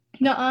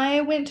No, I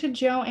went to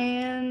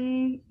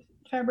Joann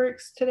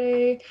Fabrics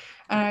today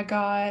and I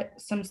got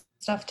some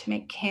stuff to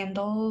make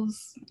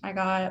candles. I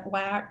got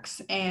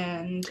wax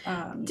and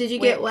Did you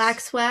get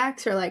wicks.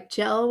 wax or like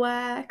gel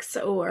wax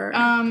or?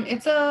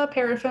 It's a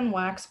paraffin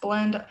wax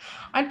blend.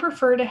 I'd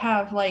prefer to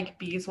have like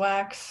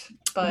beeswax,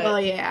 Well,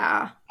 but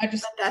yeah, I but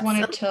just that's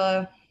wanted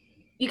to,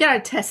 you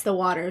gotta test the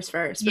waters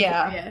first before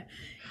yeah. you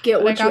get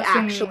But I what you got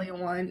some, actually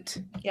want.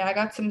 yeah, I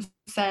got some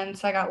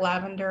scents. I got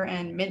lavender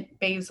and mint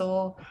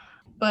basil,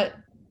 but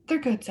they're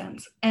good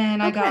scents.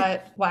 And I Okay.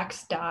 got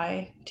wax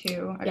dye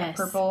too. I got Yes.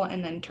 purple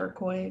and then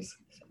turquoise.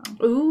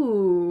 So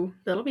Ooh,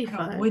 that'll be I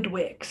got fun. wood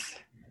wicks.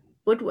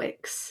 Wood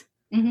wicks.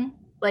 Mm-hmm.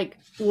 Like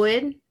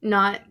wood,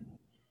 not.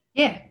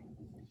 Yeah.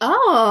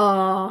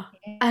 Oh,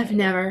 I've Yeah.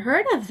 never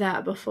heard of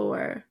that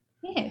before.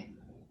 Yeah.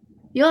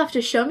 You'll have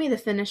to show me the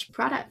finished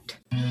product.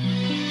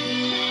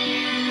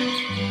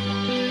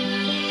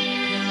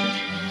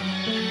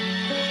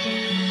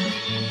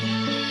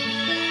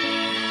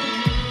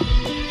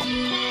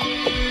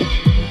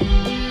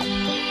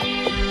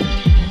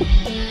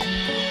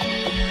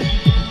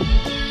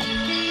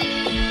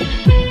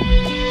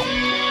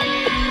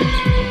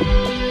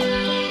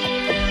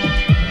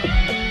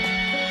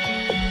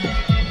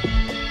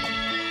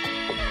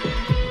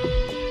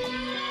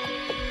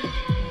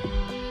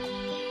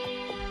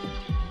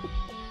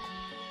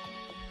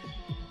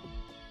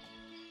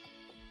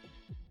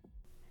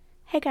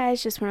 Hey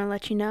guys, just want to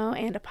let you know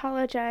and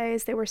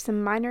apologize. There were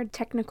some minor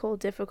technical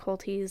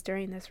difficulties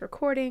during this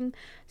recording,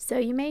 so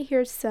you may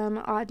hear some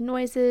odd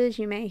noises,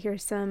 you may hear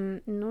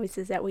some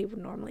noises that we would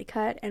normally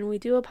cut, and we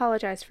do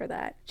apologize for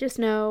that. Just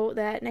know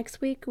that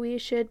next week we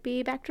should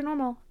be back to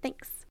normal.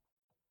 Thanks.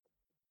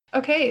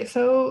 Okay,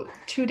 so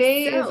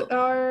today is So,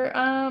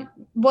 our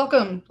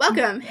welcome,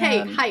 welcome.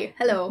 Hey, um, hi,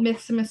 hello.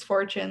 myths and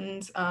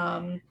misfortunes.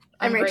 I'm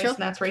I'm Grace, Rachel.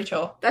 and that's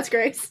Rachel. That's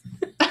Grace.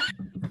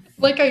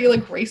 Like how you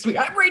like Grace me.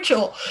 I'm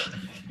Rachel.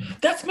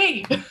 That's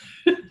me.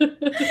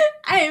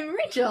 I am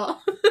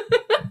Rachel.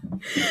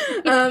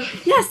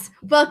 Yes,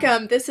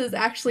 welcome. This is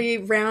actually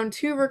round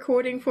 2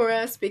 recording for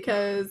us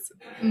because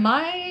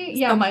my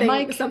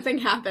mic. something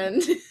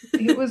happened.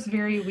 It was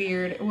very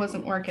weird. It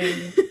wasn't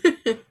working.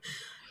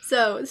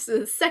 So this is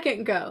the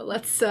second go.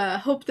 Let's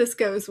hope this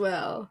goes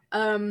well.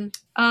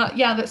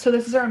 Yeah. So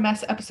this is our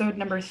mess episode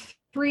number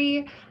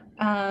 3.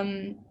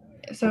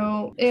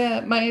 So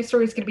my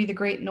story is going to be the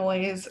Great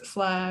Noise /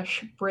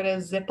 Britta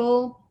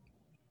Zippel,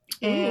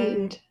 Ooh,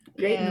 and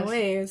great yes,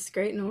 noise,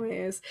 great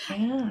noise.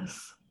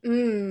 yes.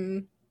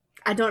 I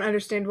don't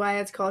understand why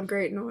it's called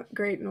great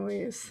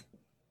noise.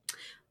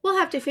 We'll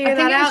have to I figure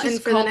that think it was out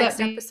just for the called that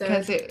next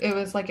because episode. it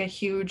was like a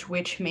huge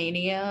witch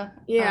mania.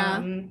 Yeah.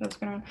 That was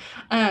going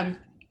on.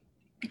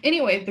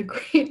 Anyway, the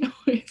Great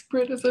Noise,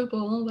 Britta Zippel,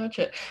 all that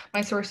shit. My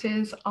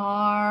sources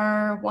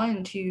are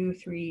 1, 2,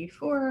 3,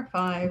 4,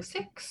 5,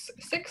 6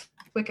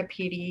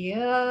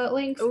 Wikipedia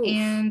links Oof.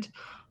 and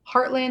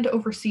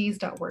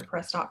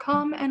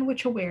heartlandoverseas.wordpress.com and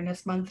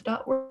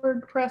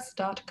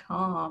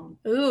witchawarenessmonth.wordpress.com.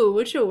 Ooh,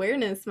 Witch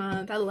Awareness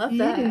Month. I love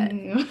that.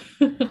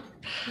 Mm.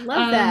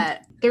 Love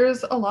that.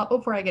 There's a lot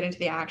before I get into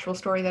the actual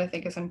story that I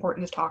think is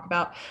important to talk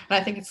about, and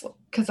I think it's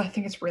because I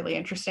think it's really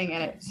interesting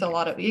and it's a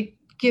lot of it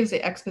gives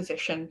it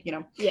exposition,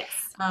 Yes.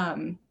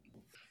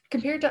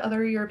 Compared to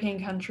other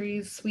European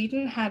countries,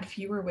 Sweden had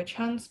fewer witch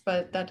hunts,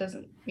 but that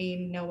doesn't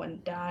mean no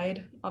one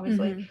died,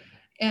 obviously.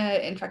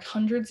 Mm-hmm. In fact,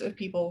 hundreds of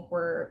people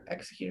were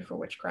executed for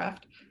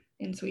witchcraft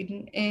in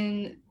Sweden.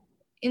 In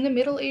the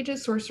Middle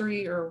Ages,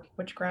 sorcery or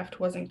witchcraft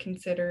wasn't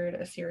considered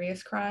a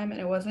serious crime, and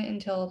it wasn't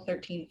until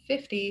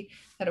 1350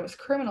 that it was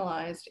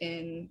criminalized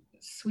in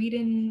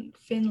Sweden,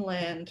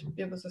 Finland.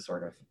 It was a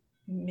sort of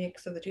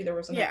mix of the two. There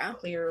wasn't a Yeah.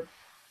 clear,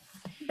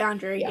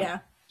 Boundary, yeah, yeah.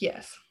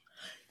 yes.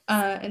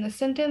 And the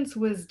sentence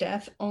was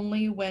death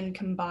only when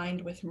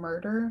combined with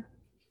murder.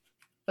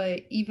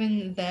 But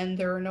even then,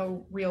 there are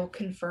no real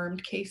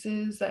confirmed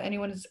cases that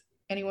anyone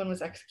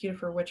was executed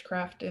for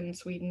witchcraft in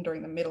Sweden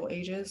during the Middle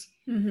Ages.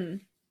 Mm-hmm.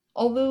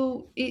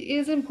 Although it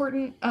is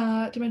important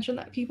to mention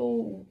that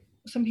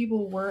some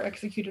people were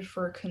executed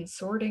for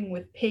consorting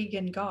with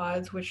pagan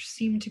gods, which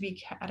seem to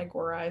be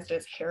categorized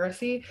as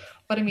heresy.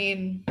 But I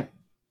mean,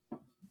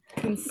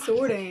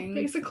 Consorting.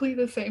 basically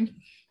the same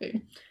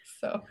thing.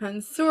 So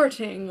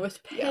Consorting with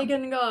yeah,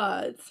 pagan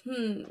gods.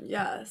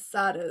 Yes,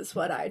 that is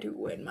what I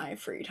do in my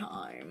free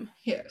time.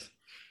 yes.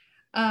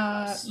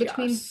 Yes,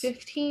 Between yes.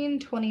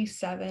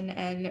 1527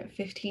 and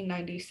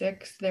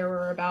 1596, there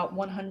were about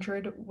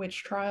 100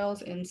 witch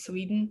trials in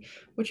Sweden,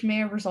 which may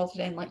have resulted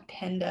in like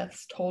 10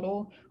 deaths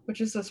total, which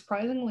is a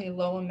surprisingly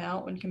low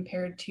amount when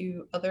compared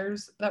to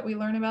others that we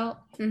learn about.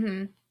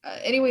 Mm-hmm.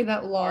 Anyway,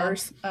 that law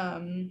Ours.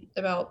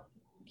 about,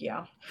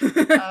 yeah,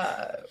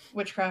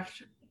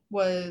 witchcraft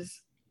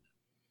was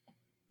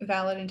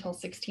valid until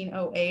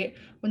 1608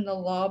 when the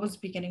law was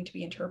beginning to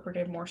be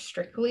interpreted more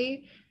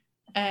strictly,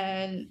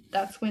 and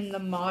that's when the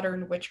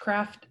modern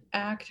Witchcraft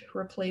Act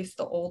replaced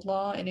the old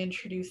law and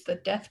introduced the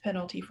death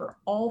penalty for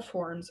all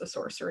forms of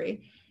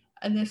sorcery.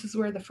 And this is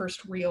where the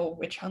first real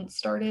witch hunt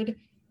started.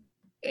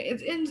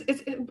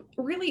 it's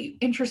really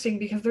interesting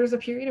because there's a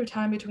period of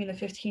time between the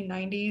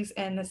 1590s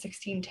and the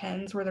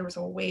 1610s where there was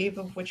a wave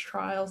of witch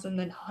trials and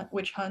then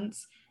witch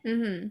hunts.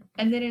 Mm-hmm.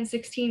 And then in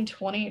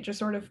 1620, it just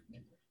sort of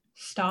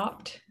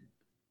stopped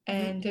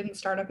and didn't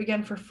start up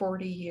again for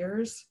 40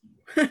 years.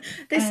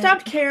 They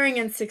stopped caring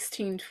in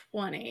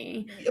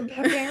 1620.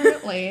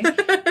 Apparently.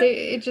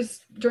 It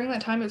just, during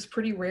that time, it was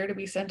pretty rare to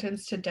be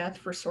sentenced to death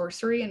for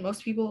sorcery, and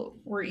most people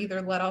were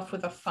either let off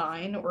with a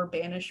fine or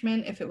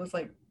banishment if it was,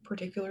 like,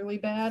 particularly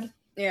bad.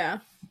 Yeah.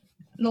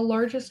 And the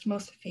largest,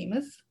 most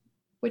famous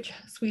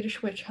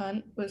Swedish witch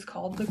hunt was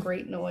called the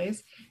Great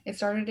Noise. It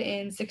started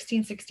in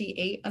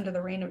 1668 under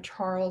the reign of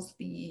Charles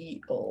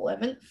the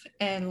 11th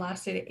and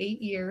lasted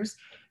 8 years,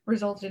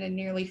 resulted in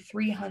nearly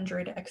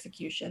 300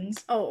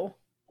 executions. Oh.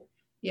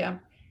 Yeah.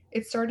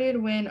 It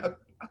started when,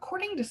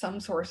 according to some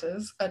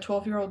sources, a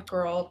 12-year-old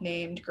girl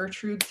named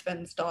Gertrude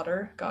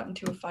Svensdotter got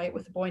into a fight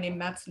with a boy named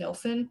Mats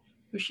Nilsson,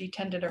 who she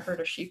tended to herd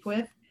a sheep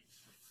with.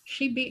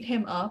 She beat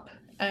him up,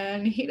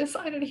 and he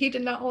decided he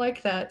did not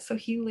like that, so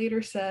he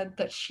later said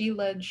that she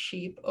led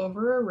sheep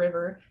over a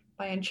river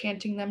by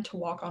enchanting them to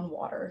walk on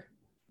water.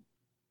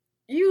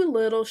 You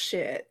little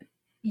shit.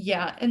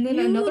 Yeah, and then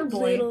another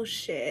boy. Little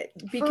shit.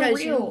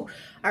 Because you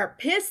are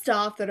pissed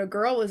off that a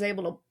girl was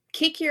able to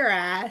kick your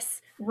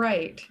ass.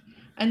 Right.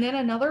 And then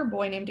another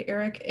boy named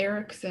Eric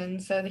Erickson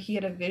said he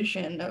had a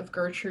vision of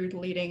Gertrude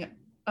leading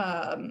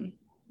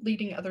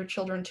other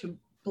children to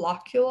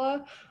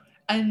Blockula.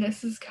 And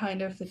this is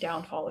kind of the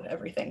downfall of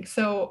everything.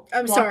 So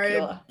I'm sorry,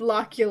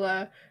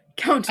 Blockula.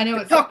 Count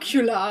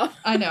Blockula.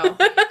 I know.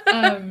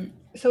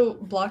 So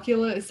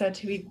Blockula is said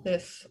to be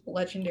this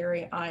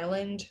legendary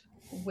island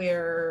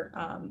where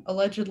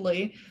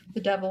allegedly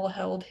the devil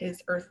held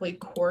his earthly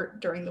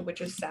court during the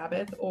witches'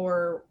 Sabbath,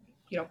 or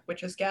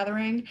witches'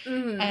 gathering.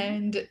 Mm-hmm.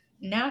 And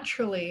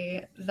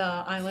naturally, the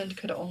island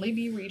could only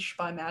be reached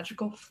by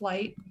magical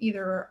flight,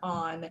 either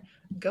on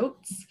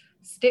goats,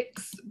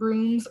 sticks,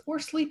 brooms, or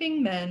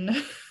sleeping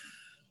men.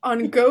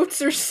 On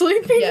goats or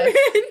sleeping men?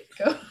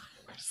 Or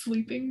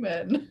sleeping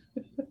men.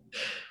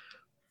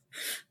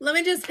 Let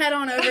me just head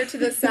on over to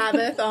the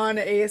Sabbath on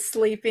a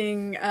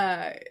sleeping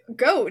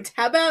goat.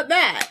 How about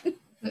that?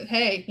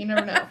 Hey, you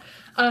never know.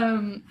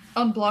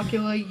 On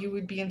Blockula, you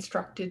would be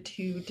instructed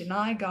to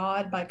deny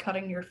God by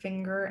cutting your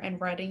finger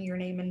and writing your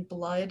name in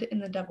blood in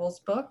the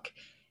devil's book.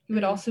 You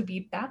would also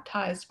be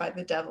baptized by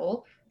the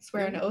devil,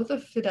 swear an oath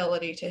of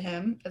fidelity to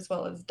him, as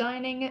well as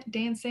dining,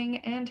 dancing,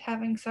 and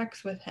having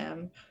sex with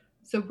him.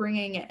 So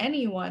bringing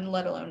anyone,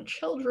 let alone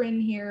children,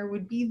 here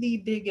would be the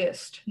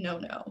biggest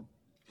no-no.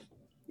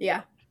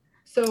 Yeah.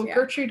 So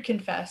Gertrude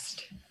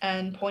confessed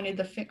and pointed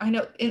the finger. I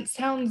know it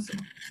sounds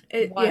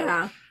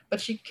wild, but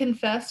she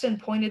confessed and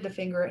pointed the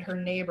finger at her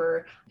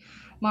neighbor,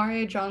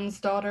 Maria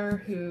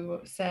Jonsdottir, who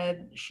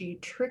said she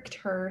tricked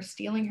her,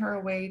 stealing her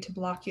away to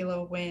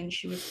Blockula when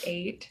she was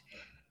 8.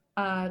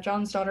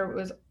 Jonsdottir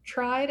was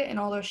tried, and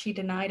although she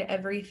denied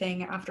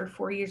everything, after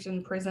 4 years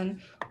in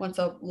prison, once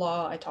a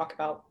law I talk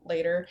about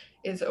later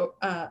is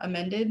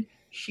amended,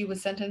 she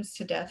was sentenced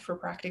to death for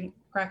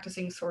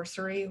practicing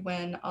sorcery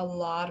when a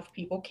lot of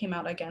people came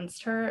out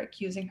against her,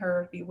 accusing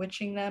her of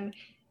bewitching them,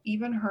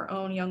 even her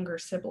own younger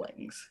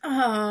siblings.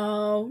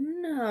 Oh,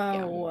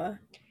 no. Yeah.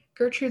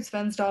 Gertrude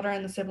Svensdotter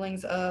and the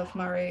siblings of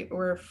Mare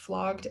were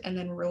flogged and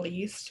then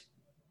released,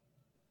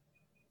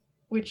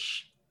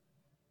 which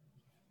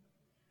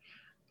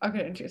I'll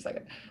get into in a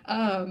second.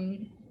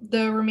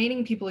 The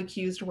remaining people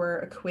accused were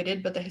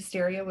acquitted, but the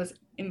hysteria was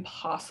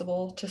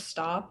impossible to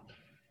stop.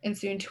 And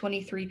soon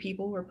 23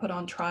 people were put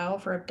on trial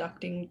for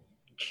abducting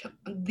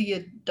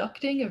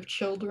of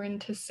children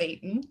to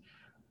Satan.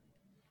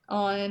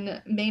 On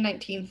May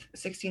 19th,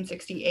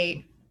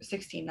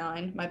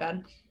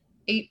 1669,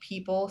 8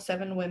 people,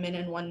 7 women,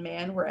 and 1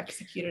 man were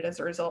executed as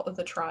a result of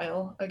the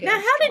trial against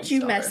Now, how did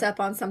you mess up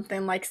on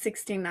something like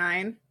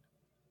 69?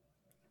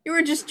 You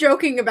were just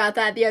joking about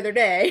that the other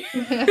day.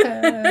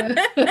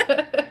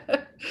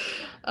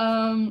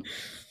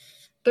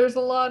 There's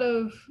a lot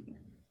of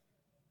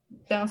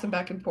bouncing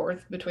back and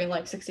forth between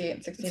like 68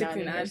 and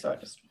 69. So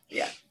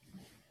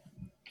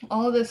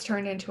all of this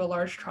turned into a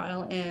large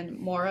trial in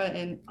Mora,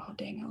 and I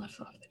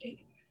left off the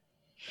date.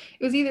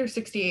 It was either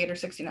 68 or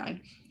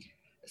 69.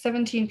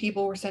 17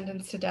 people were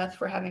sentenced to death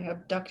for having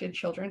abducted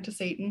children to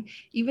Satan.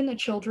 Even the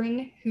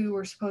children who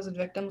were supposed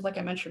victims, like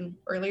I mentioned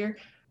earlier,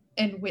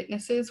 and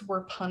witnesses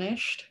were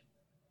punished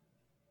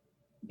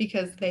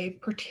because they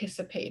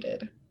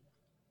participated.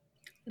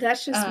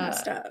 That's just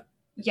messed up.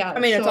 Yeah, I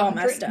mean, it's all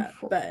messed up,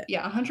 but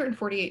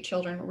 148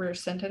 children were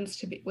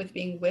sentenced with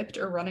being whipped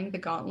or running the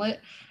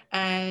gauntlet,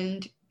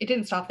 and it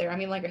didn't stop there. I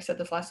mean, like I said,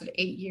 this lasted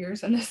 8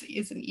 years, and this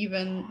isn't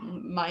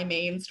even my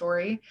main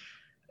story.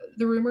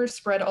 The rumors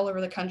spread all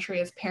over the country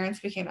as parents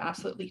became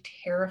absolutely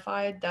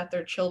terrified that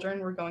their children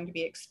were going to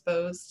be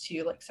exposed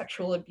to like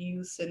sexual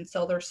abuse and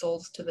sell their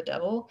souls to the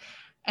devil.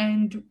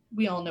 And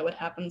we all know what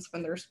happens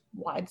when there's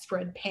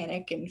widespread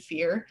panic and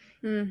fear.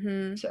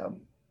 Mm-hmm. So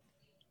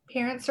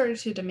parents started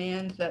to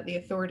demand that the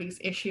authorities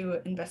issue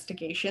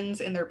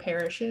investigations in their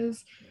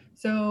parishes.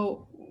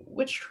 So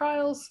witch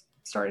trials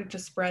started to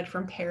spread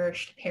from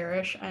parish to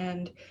parish,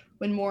 and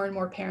when more and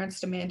more parents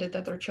demanded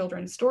that their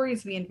children's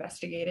stories be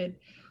investigated,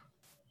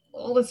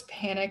 all this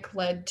panic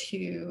led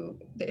to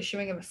the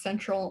issuing of a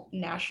central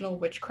national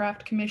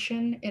witchcraft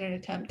commission in an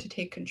attempt to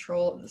take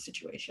control of the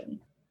situation.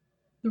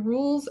 The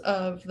rules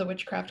of the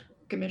witchcraft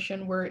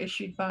commission were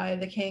issued by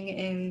the king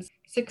in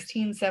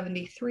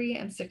 1673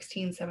 and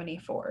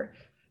 1674.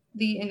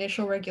 The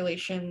initial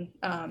regulation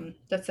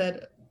that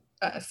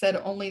said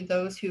only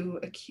those who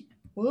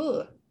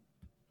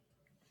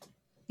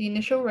the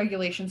initial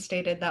regulation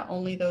stated that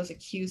only those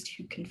accused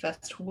who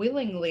confessed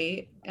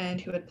willingly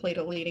and who had played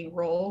a leading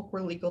role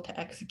were legal to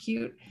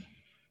execute.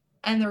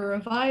 And the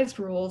revised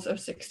rules of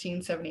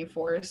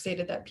 1674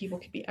 stated that people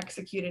could be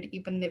executed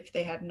even if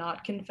they had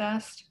not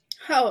confessed.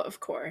 Oh, of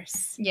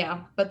course.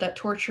 Yeah, but that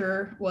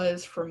torture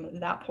was from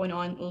that point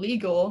on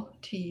legal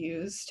to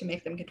use to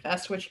make them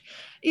confess, which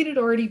it had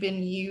already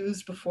been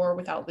used before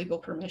without legal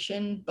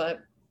permission, but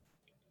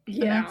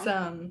yeah,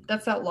 and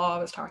that's that law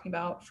I was talking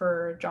about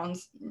for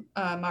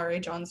Mary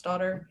John's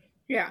daughter.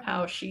 Yeah.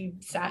 How she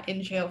sat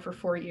in jail for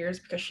 4 years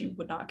because she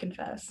would not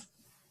confess.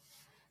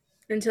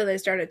 Until they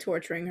started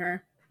torturing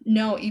her.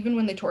 No, even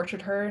when they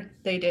tortured her,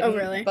 they didn't. Oh,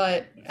 really?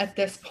 But at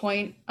this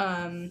point,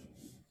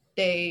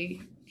 they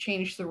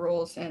changed the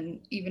rules, and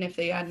even if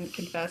they hadn't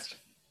confessed,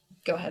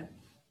 go ahead.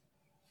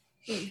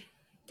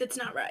 That's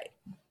not right.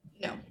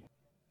 No.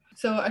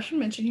 So I should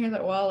mention here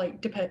that while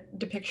like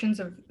depictions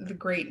of the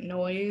Great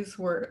Noise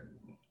were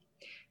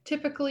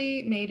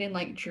typically made in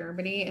like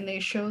Germany, and they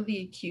show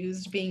the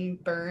accused being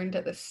burned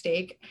at the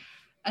stake,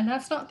 and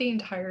that's not the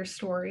entire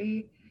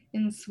story.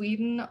 In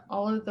Sweden,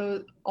 all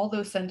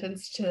those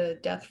sentenced to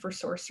death for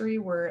sorcery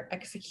were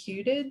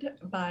executed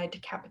by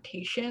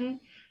decapitation,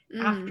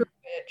 after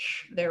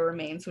which their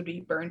remains would be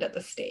burned at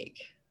the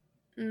stake.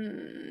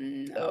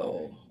 No.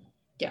 So,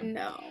 yeah.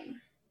 No.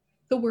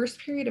 The worst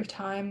period of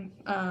time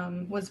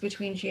was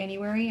between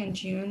January and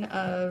June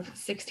of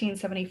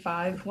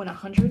 1675, when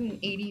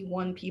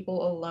 181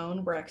 people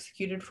alone were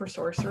executed for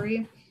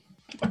sorcery.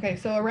 Okay,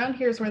 so around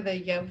here is where the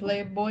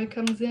Gävle boy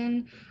comes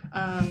in.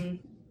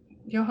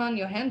 Johan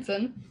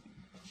Johansson,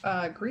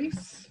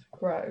 Greece,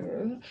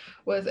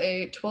 was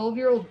a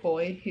 12-year-old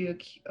boy who...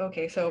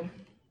 Okay, so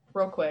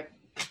real quick.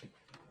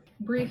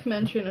 Brief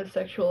mention of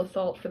sexual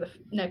assault for the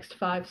next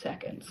 5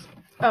 seconds.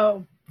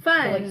 Oh,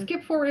 fun. So, like,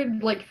 skip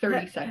forward like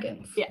 30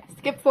 seconds. Yeah,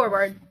 skip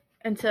forward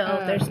until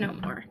there's no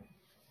more.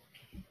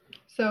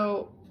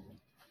 So,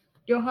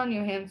 Johan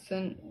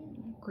Johansson,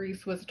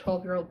 Greece, was a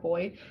 12-year-old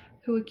boy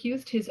who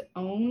accused his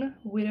own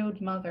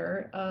widowed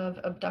mother of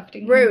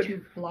abducting him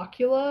to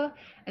Blockula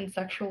and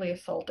sexually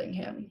assaulting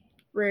him.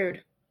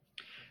 Rude.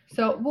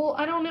 So, well,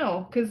 I don't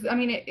know, because, I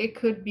mean, it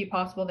could be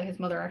possible that his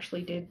mother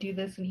actually did do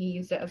this and he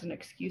used it as an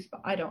excuse,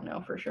 but I don't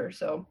know for sure,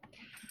 so...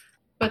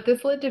 But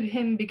this led to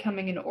him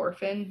becoming an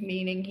orphan,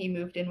 meaning he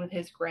moved in with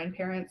his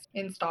grandparents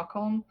in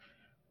Stockholm,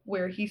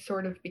 where he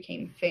sort of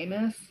became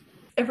famous.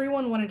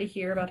 Everyone wanted to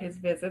hear about his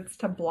visits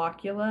to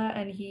Blockula,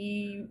 and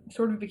he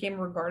sort of became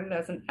regarded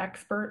as an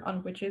expert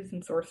on witches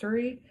and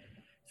sorcery.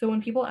 So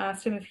when people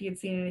asked him if he had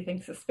seen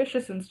anything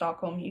suspicious in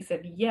Stockholm, he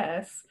said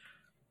yes.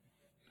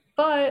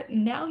 But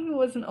now he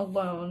wasn't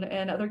alone,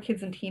 and other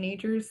kids and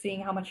teenagers,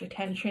 seeing how much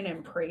attention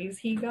and praise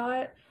he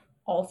got,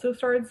 also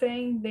started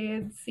saying they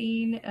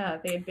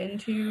had been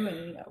to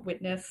and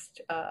witnessed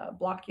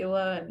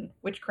Blockula and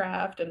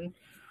witchcraft and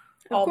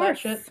all that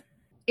shit.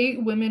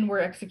 8 women were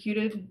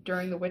executed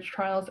during the witch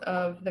trials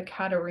of the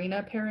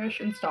Katarina parish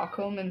in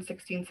Stockholm in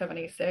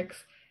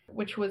 1676,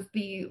 which was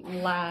the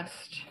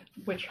last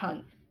witch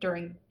hunt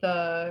during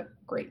the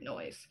Great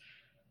Noise.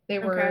 They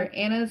were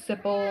Anna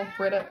Sippel,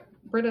 Britta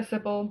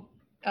Sippel,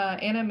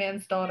 Anna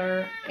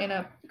Mansdaughter,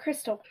 Anna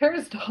Crystal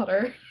Paris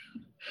daughter,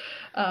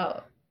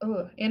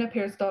 Anna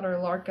Paris daughter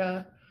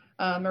Larka,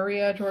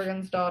 Maria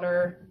Jorgen's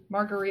daughter,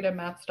 Margarita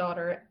Matt's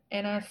daughter,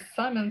 Anna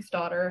Simon's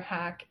daughter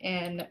Hack,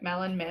 and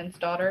Malin Mann's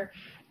daughter.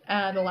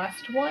 The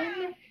last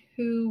one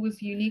who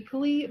was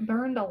uniquely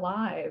burned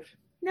alive.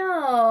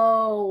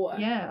 No.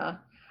 Yeah.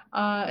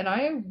 And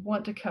I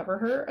want to cover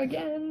her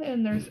again,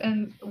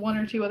 and one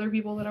or two other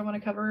people that I want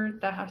to cover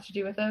that has to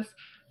do with this.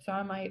 So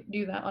I might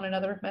do that on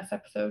another mess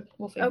episode.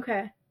 We'll see.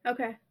 Okay,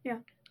 yeah.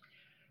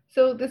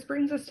 So this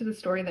brings us to the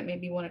story that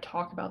made me want to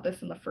talk about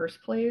this in the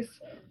first place.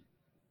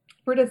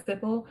 Britta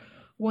Sippel,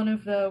 one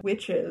of the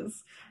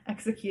witches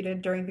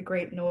executed during the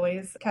Great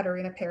Noise,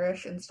 Katarina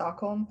Parish in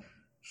Stockholm.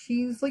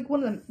 She's like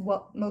one of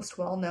the most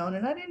well-known,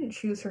 and I didn't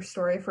choose her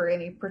story for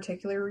any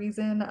particular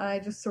reason. I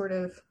just sort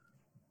of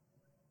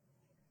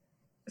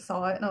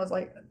saw it and I was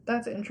like,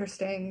 that's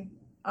interesting.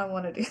 I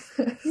want to do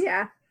this.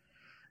 Yeah.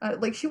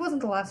 Like, she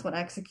wasn't the last one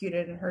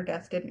executed, and her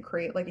death didn't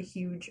create, like, a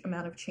huge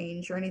amount of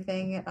change or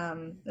anything.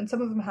 And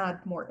some of them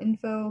had more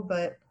info,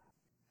 but,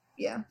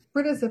 yeah.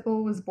 Britta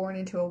Sippel was born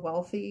into a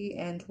wealthy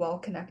and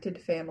well-connected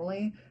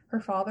family.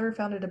 Her father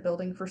founded a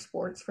building for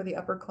sports for the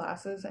upper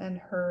classes, and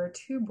her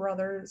 2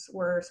 brothers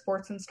were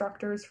sports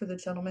instructors for the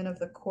gentlemen of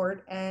the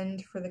court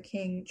and for the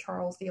King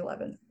Charles XI.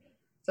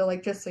 So,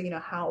 like, just so you know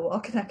how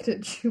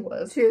well-connected she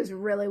was. She was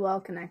really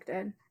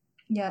well-connected.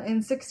 Yeah,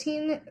 in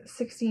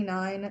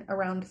 1669,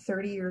 around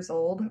 30 years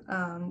old,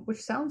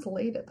 which sounds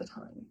late at the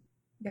time.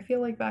 I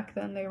feel like back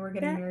then they were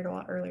getting That married a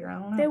lot earlier. I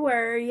don't they know.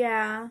 were,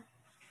 yeah.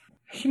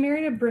 She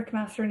married a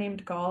brickmaster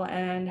named Gall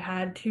and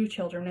had 2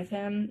 children with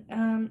him.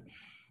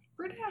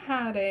 Britta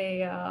had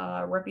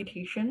a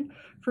reputation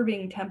for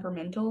being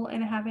temperamental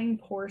and having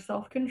poor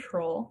self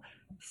control.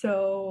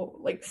 So,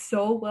 like,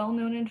 so well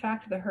known, in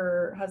fact, that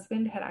her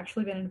husband had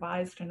actually been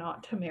advised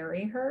not to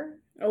marry her.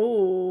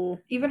 Oh,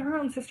 Even her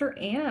own sister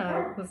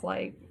Anna was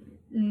like,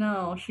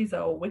 no, she's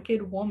a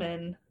wicked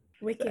woman.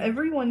 So wicked.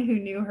 everyone who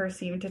knew her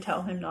seemed to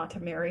tell him not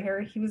to marry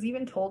her. He was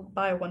even told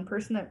by one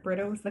person that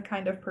Britta was the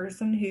kind of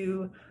person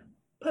who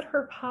put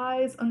her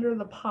pies under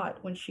the pot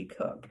when she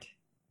cooked.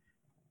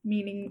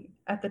 Meaning,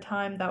 at the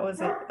time, that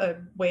was a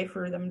way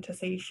for them to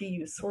say she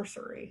used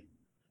sorcery.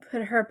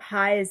 Put her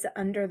pies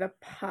under the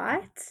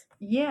pot?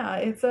 Yeah,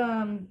 it's,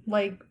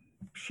 like,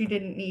 she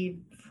didn't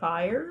need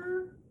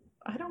fire?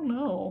 I don't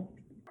know.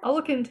 I'll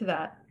look into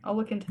that.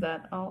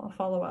 I'll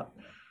follow up.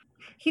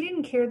 He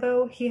didn't care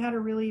though. He had a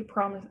really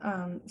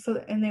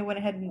and they went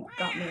ahead and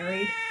got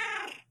married.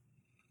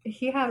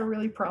 He had a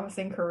really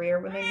promising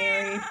career when they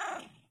married,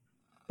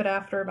 but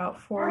after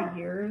about 4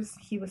 years,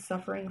 he was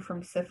suffering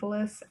from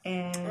syphilis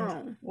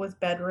and was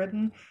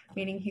bedridden,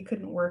 meaning he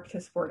couldn't work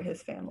to support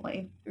his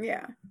family.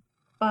 Yeah.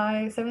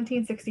 By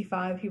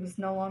 1765, he was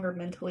no longer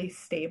mentally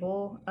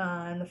stable,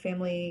 and the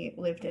family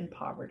lived in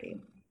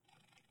poverty.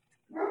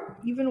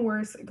 Even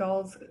worse,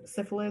 Gall's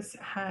syphilis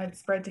had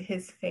spread to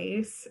his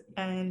face,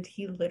 and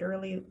he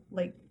literally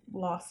like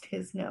lost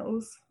his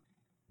nose.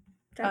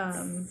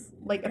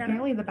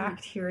 Apparently the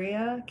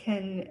bacteria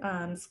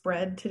can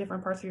spread to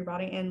different parts of your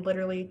body and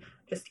literally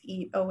just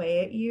eat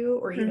away at you,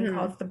 or even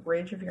cause the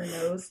bridge of your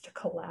nose to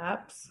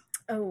collapse.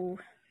 Oh.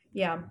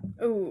 Yeah.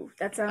 Oh,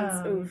 that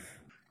sounds oof.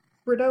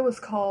 Britta was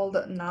called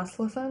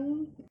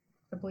Naslesen,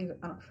 I believe,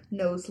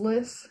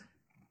 noseless.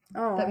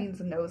 Oh. That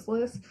means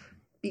noseless.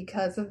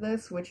 Because of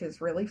this, which is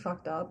really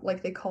fucked up.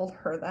 Like, they called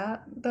her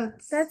that.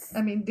 That's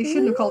I mean, they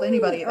shouldn't have called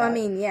anybody that. I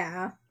mean,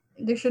 yeah.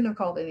 They shouldn't have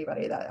called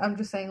anybody that. I'm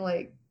just saying,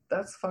 like,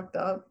 that's fucked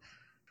up.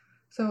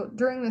 So,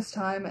 during this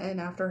time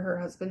and after her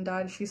husband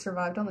died, she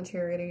survived on the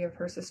charity of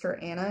her sister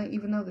Anna,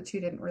 even though the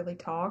two didn't really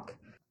talk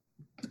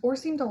or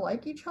seem to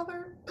like each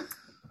other.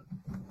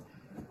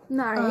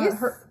 Nice.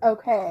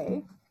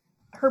 Okay.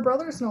 Her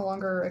brothers no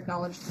longer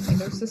acknowledged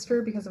either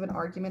sister because of an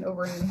argument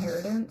over an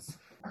inheritance.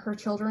 Her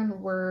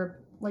children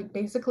were like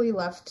basically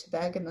left to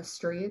beg in the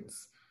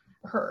streets.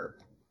 Her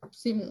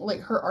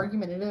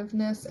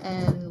argumentativeness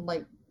and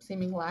like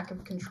seeming lack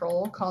of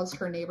control caused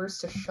her neighbors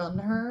to shun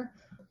her,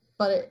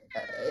 but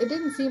it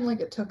didn't seem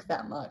like it took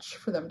that much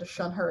for them to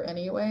shun her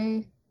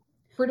anyway.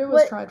 Britta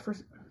was tried for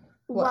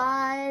what?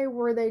 Why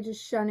were they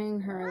just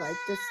shunning her? Like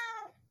just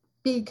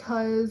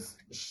because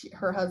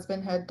her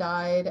husband had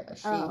died.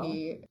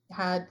 She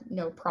had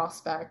no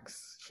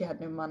prospects. She had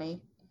no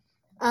money.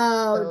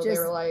 Oh, so just they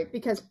were like,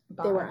 because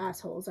they were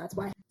assholes, that's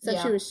why. So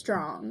she was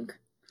strong.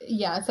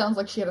 Yeah, it sounds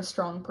like she had a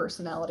strong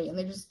personality, and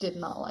they just did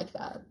not like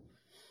that.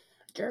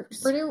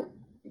 Jerks. Britta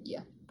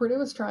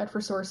was tried for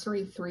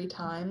sorcery 3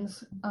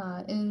 times.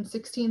 In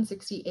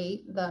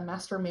 1668, the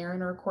master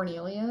mariner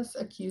Cornelius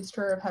accused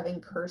her of having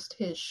cursed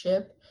his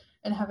ship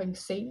and having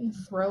Satan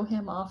throw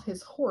him off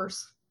his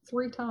horse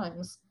 3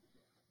 times.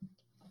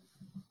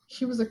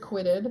 She was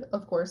acquitted,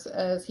 of course,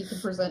 as he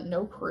could present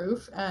no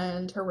proof,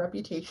 and her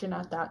reputation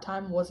at that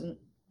time wasn't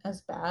as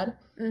bad.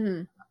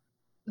 Mm-hmm.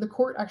 The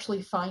court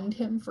actually fined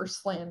him for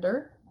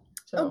slander.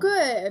 So,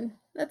 good.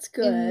 That's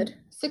good. In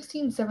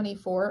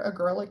 1674, a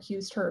girl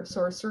accused her of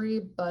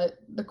sorcery, but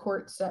the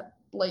court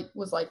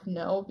was like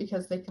no,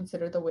 because they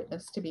considered the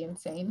witness to be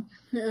insane.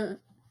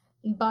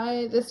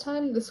 By this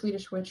time, the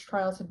Swedish witch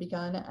trials had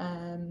begun,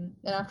 and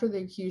after the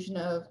accusation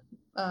of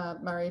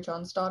Maria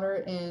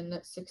Johnsdotter in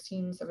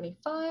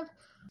 1675,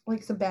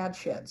 like some bad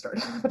shit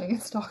started happening in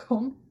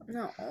Stockholm.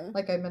 No.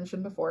 Like I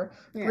mentioned before.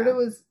 Yeah. Britta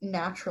was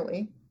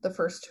naturally the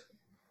first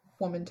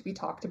woman to be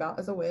talked about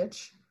as a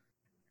witch.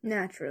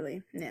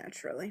 Naturally.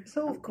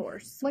 So, of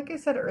course. Like I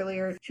said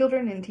earlier,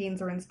 children and teens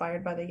were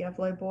inspired by the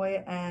Yevloi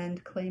boy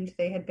and claimed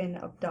they had been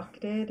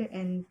abducted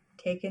and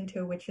taken to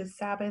a witch's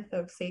sabbath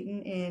of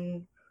Satan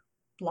in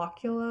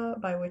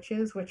Blockula by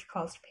witches, which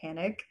caused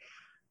panic.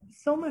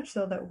 So much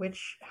so that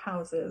witch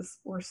houses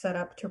were set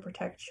up to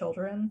protect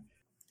children.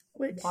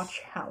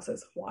 Watch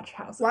houses.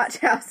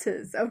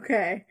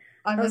 Okay.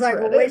 I was like,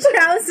 witch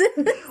houses?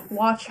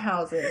 Watch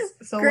houses.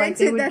 So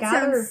granted, like, they would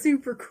sounds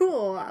super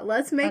cool.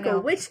 Let's make a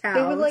witch house.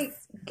 They would like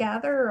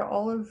gather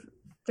all of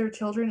their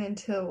children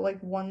into like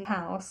one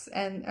house,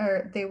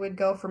 or they would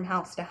go from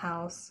house to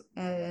house,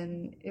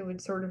 and it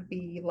would sort of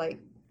be like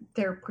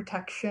their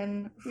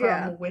protection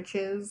from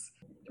witches.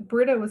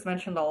 Britta was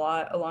mentioned a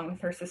lot, along with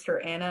her sister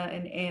Anna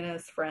and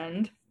Anna's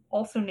friend,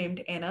 also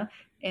named Anna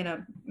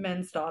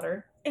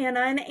Mensdotter. Anna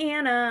and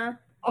Anna.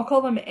 I'll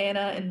call them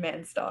Anna and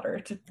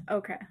Mensdotter.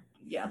 Okay.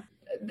 Yeah.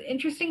 The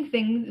interesting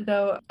thing,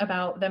 though,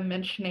 about them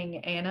mentioning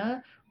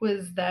Anna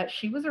was that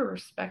she was a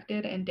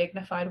respected and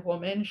dignified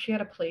woman. She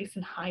had a place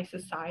in high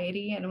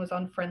society and was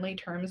on friendly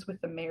terms with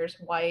the mayor's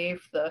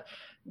wife, the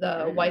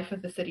wife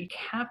of the city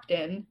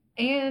captain,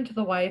 and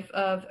the wife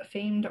of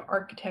famed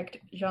architect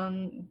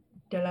Jean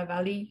de la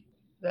Vallée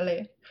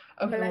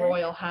of the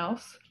royal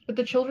house. But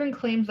the children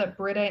claimed that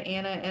Britta,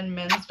 Anna, and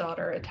Men's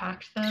daughter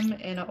attacked them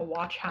in a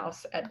watch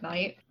house at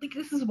night. Like,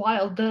 this is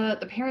wild.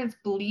 The parents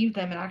believed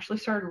them and actually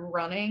started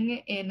running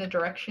in the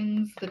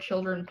directions the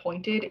children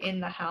pointed in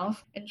the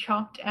house and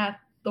chopped at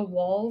the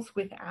walls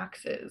with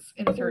axes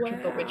in search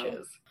of the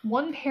witches.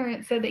 One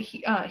parent said that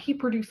he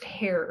produced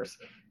hairs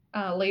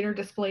later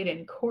displayed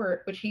in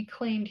court, which he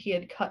claimed he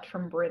had cut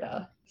from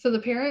Britta. So the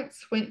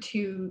parents went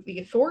to the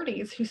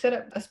authorities, who set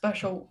up a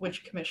special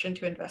witch commission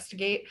to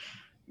investigate.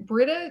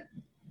 Britta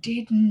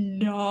did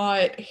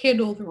not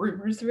handle the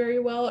rumors very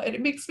well, and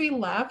it makes me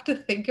laugh to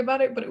think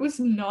about it, but it was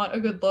not a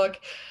good look.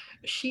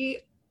 She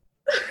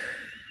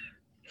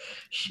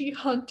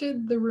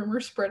hunted the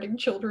rumor-spreading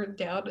children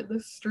down in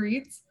the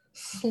streets,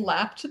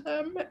 slapped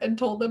them, and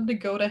told them to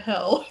go to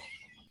hell.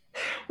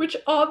 Which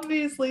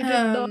obviously did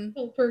not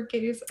help her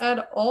case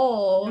at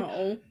all.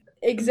 No,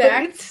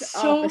 exact but it's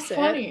so opposite.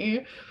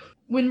 Funny.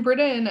 When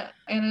Britta and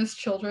Anna's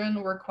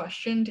children were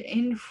questioned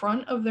in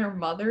front of their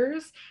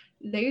mothers,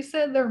 they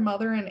said their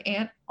mother and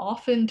aunt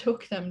often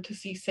took them to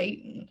see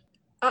Satan.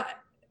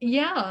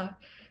 Yeah.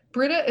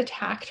 Britta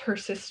attacked her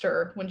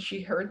sister when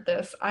she heard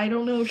this. I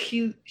don't know,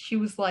 she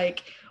was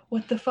like,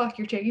 what the fuck,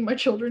 you're taking my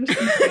children to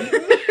see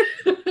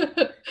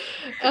Satan?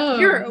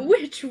 You're a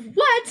witch,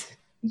 what?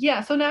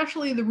 Yeah, so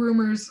naturally the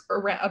rumors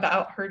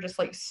about her just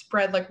like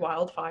spread like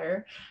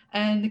wildfire,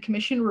 and the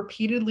commission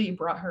repeatedly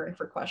brought her in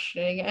for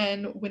questioning,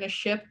 and when a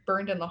ship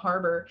burned in the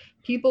harbor,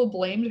 people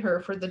blamed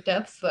her for the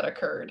deaths that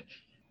occurred.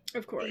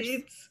 Of course.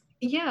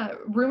 Yeah,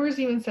 rumors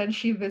even said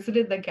she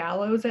visited the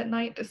gallows at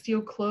night to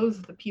steal clothes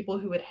of the people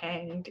who had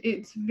hanged.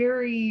 It's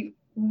very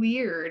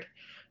weird.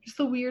 Just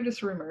the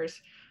weirdest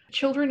rumors.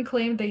 Children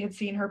claimed they had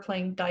seen her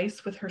playing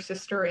dice with her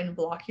sister in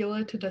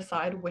Blockula to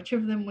decide which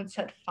of them would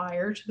set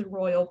fire to the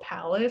royal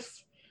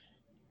palace.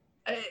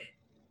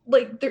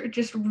 They're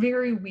just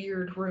very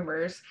weird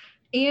rumors.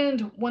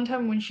 And one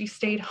time when she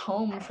stayed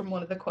home from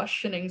one of the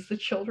questionings, the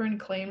children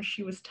claimed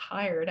she was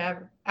tired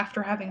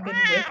after having been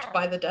whipped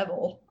by the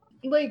devil.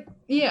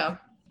 Yeah.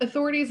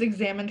 Authorities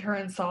examined her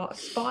and saw a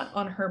spot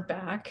on her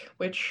back,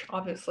 which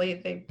obviously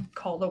they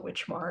called a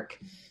witch mark.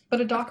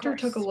 But a doctor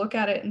took a look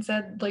at it and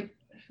said,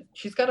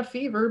 she's got a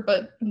fever,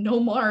 but no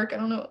mark. I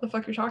don't know what the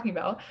fuck you're talking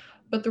about.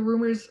 But the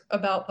rumors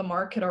about the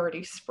mark had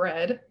already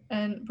spread.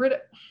 And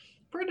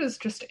Britta's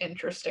just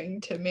interesting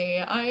to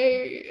me.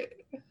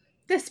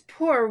 This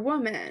poor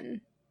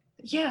woman.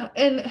 Yeah,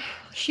 and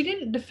she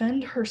didn't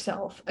defend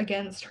herself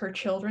against her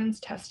children's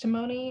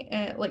testimony.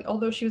 And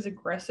although she was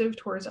aggressive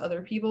towards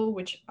other people,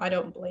 which I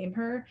don't blame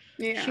her,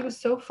 she was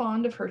so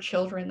fond of her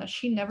children that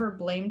she never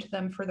blamed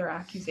them for their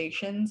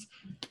accusations.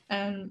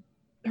 And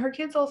her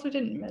kids also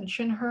didn't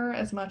mention her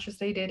as much as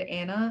they did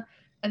Anna,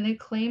 and they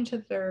claimed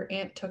that their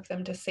aunt took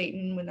them to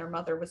Satan when their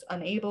mother was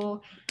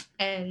unable,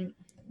 and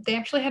they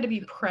actually had to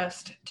be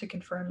pressed to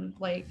confirm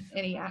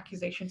any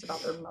accusations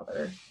about their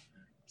mother.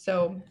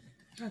 So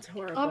that's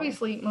horrible.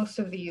 Obviously, most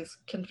of these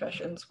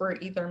confessions were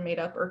either made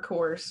up or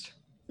coerced.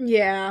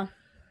 Yeah.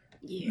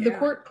 The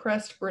court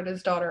pressed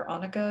Britta's daughter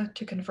Annika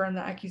to confirm the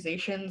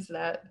accusations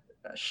that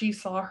she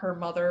saw her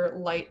mother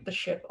light the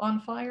ship on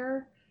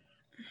fire.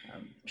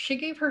 She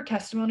gave her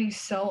testimony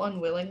so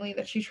unwillingly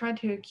that she tried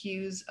to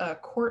accuse a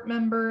court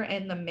member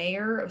and the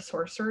mayor of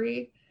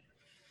sorcery.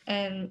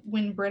 And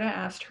when Britta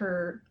asked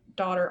her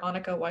daughter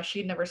Annika why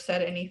she'd never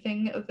said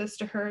anything of this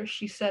to her,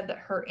 she said that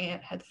her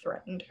aunt had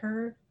threatened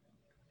her.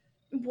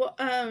 Well,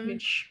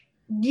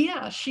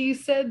 she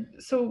said,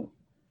 so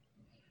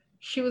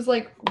she was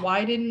like,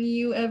 why didn't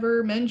you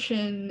ever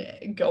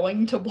mention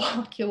going to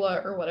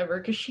Blockula or whatever?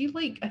 Because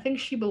I think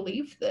she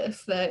believed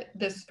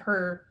that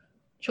her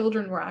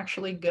children were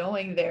actually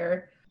going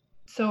there.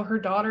 So her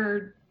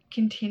daughter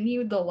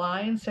continued the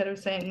lie. Instead of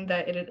saying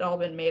that it had all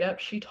been made up,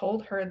 she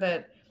told her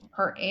that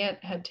her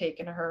aunt had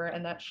taken her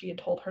and that she had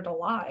told her to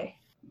lie.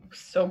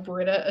 So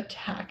Britta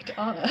attacked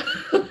Anna.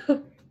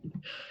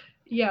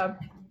 Yeah.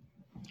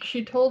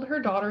 She told her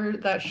daughter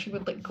that she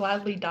would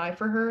gladly die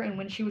for her, and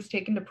when she was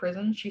taken to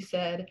prison, she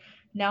said,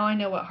 "Now I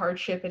know what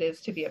hardship it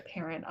is to be a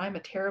parent. I'm a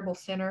terrible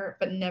sinner,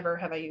 but never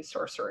have I used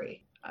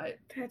sorcery."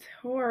 That's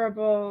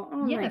horrible.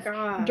 Oh my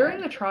god.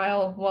 During the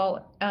trial,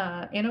 while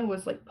Anna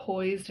was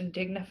poised and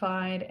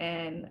dignified,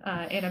 and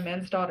Anna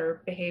Men's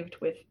daughter behaved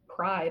with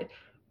pride,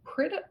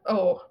 Britta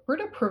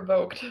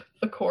provoked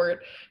the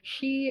court.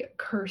 She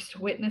cursed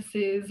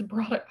witnesses,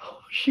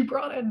 she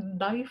brought a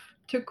knife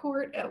to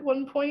court at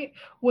one point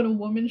when a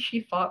woman she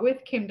fought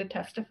with came to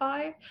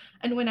testify,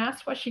 and when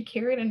asked why she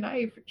carried a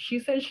knife, she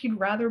said she'd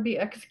rather be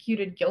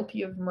executed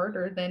guilty of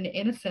murder than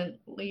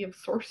innocently of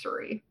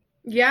sorcery.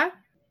 Yeah.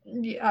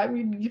 Yeah, I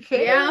mean,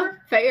 fair. Yeah,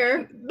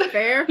 fair.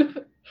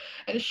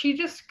 And she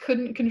just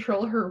couldn't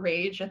control her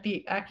rage at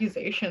the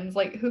accusations.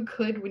 Like, who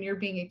could when you're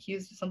being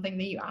accused of something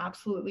that you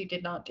absolutely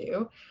did not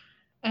do?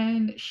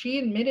 And she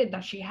admitted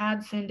that she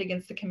had sinned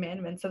against the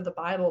commandments of the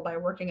Bible by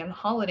working on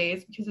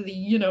holidays because of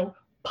the,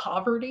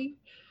 poverty.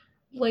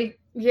 Like,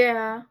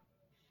 Yeah.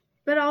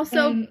 But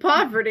also and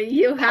poverty.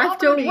 You have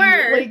to poverty,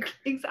 like, work.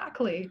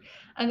 exactly.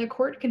 And the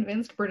court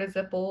convinced Britta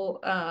Zippel,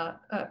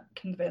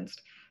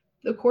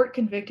 the court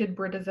convicted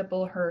Britta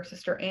Zippel, her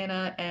sister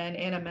Anna, and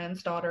Anna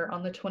Mann's daughter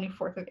on the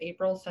 24th of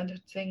April,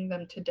 sentencing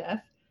them to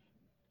death.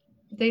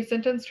 They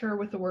sentenced her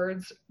with the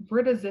words,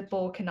 Britta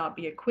Zippel cannot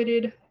be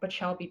acquitted, but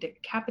shall be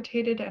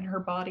decapitated, and her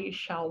body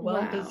shall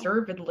well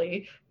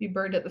deservedly be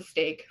burned at the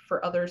stake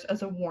for others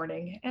as a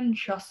warning, and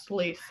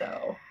justly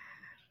so.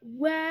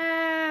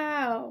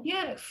 Wow.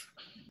 Yes.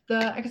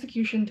 The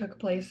execution took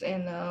place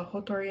in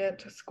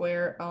Hotorget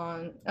Square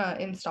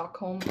in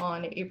Stockholm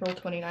on April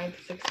 29th,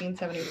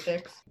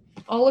 1676.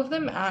 All of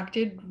them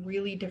acted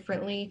really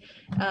differently.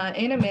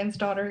 Anna Mann's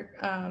daughter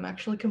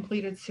actually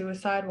completed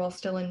suicide while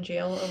still in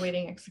jail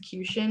awaiting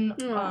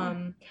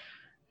execution.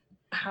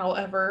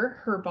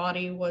 However, her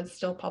body was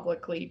still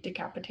publicly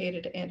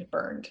decapitated and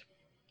burned.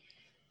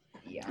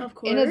 Yeah. Of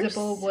course. Anna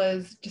Zippel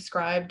was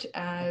described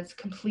as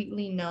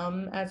completely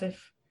numb, as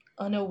if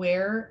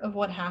unaware of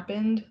what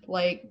happened.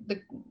 Like, the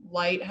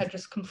light had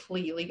just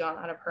completely gone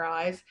out of her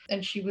eyes.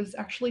 And she was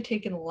actually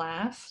taken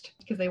last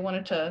because they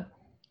wanted to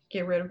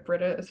get rid of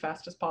Britta as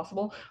fast as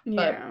possible.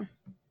 Yeah.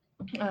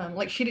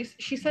 But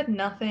she said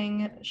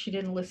nothing. She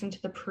didn't listen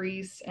to the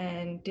priests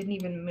and didn't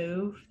even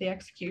move. The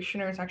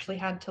executioners actually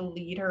had to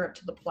lead her up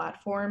to the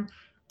platform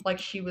like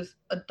she was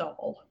a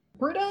doll.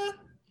 Britta,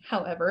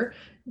 however,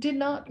 did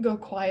not go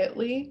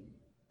quietly.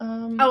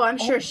 I'm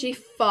sure she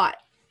fought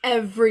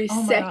every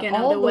second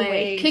of the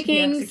way.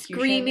 Kicking,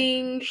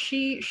 screaming.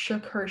 She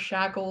shook her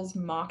shackles,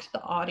 mocked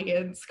the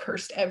audience,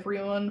 cursed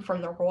everyone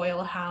from the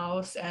royal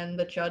house and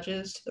the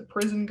judges to the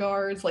prison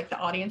guards, like the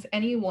audience,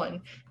 anyone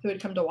who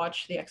had come to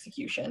watch the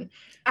execution.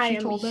 I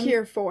am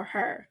here for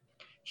her.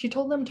 She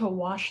told them to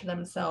wash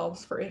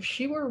themselves, for if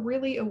she were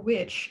really a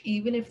witch,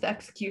 even if the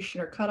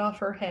executioner cut off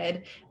her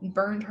head and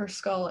burned her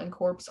skull and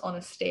corpse on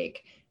a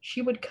stake,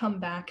 she would come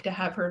back to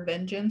have her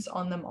vengeance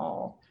on them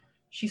all.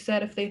 She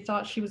said if they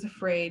thought she was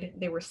afraid,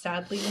 they were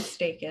sadly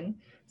mistaken.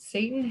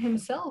 Satan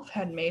himself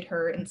had made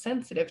her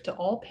insensitive to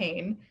all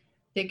pain.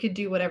 They could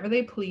do whatever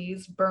they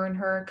pleased, burn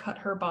her, cut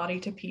her body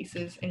to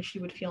pieces, and she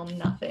would feel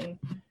nothing.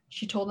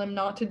 She told them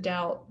not to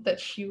doubt that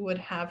she would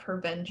have her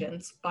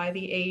vengeance by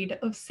the aid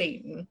of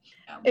Satan.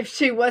 If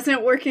she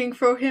wasn't working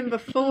for him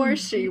before,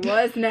 she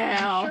was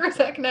now. Sure as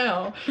heck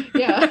now.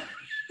 Yeah.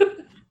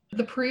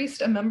 The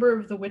priest, a member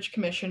of the witch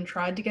commission,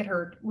 tried to get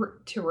her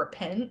to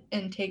repent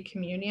and take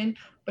communion,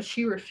 but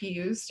she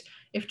refused.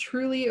 If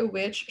truly a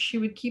witch, she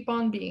would keep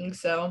on being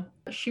so.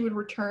 She would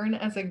return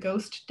as a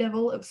ghost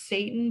devil of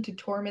Satan to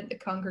torment the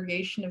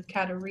congregation of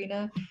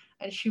Katerina,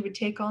 and she would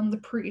take on the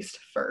priest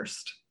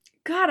first.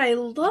 God, I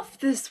love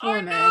this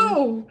woman.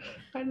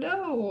 I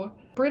know.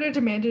 Britta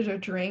demanded a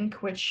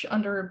drink, which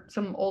under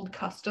some old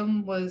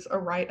custom was a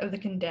right of the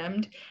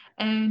condemned,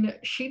 and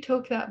she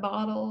took that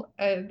bottle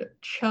and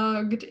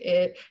chugged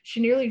it. She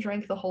nearly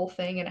drank the whole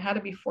thing, and it had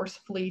to be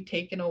forcefully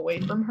taken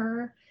away from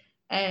her.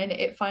 And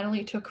it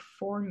finally took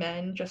 4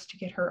 men just to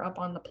get her up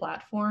on the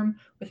platform,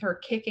 with her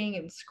kicking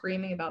and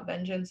screaming about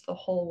vengeance the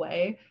whole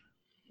way.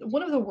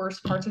 One of the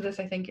worst parts of this,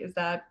 I think, is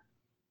that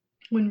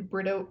when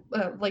Britta,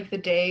 the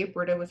day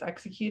Britta was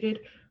executed,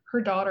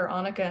 her daughter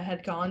Annika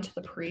had gone to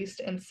the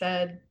priest and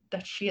said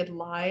that she had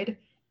lied,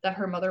 that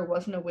her mother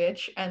wasn't a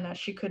witch, and that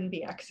she couldn't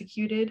be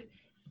executed.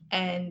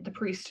 And the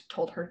priest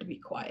told her to be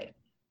quiet.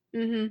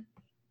 Mm-hmm.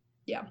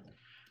 Yeah.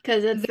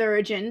 Because it's their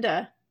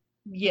agenda.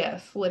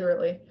 Yes,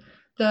 literally.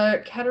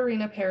 The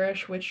Katerina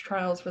Parish witch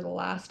trials were the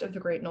last of the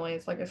Great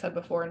Noise, like I said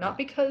before, not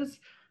because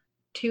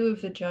 2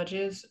 of the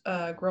judges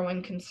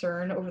growing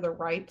concern over the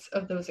rights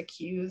of those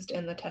accused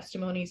and the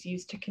testimonies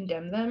used to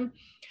condemn them,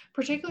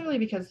 particularly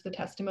because the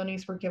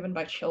testimonies were given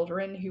by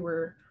children who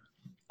were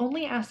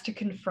only asked to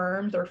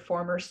confirm their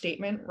former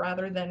statement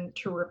rather than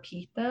to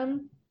repeat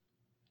them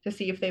to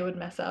see if they would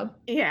mess up.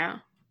 Yeah.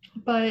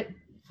 But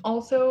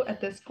also at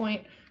this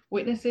point,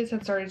 witnesses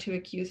had started to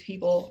accuse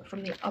people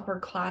from the upper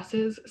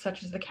classes,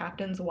 such as the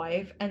captain's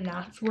wife, and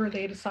that's where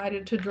they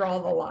decided to draw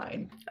the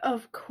line.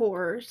 Of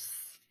course.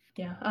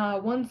 Yeah.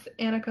 Once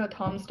Annika,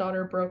 Tom's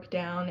daughter, broke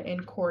down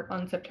in court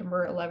on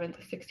September 11th,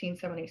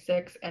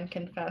 1676, and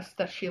confessed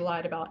that she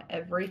lied about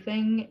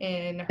everything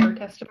in her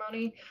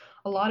testimony,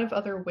 a lot of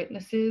other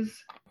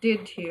witnesses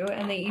did too,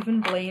 and they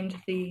even blamed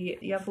the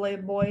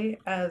Yevle boy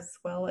as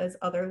well as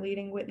other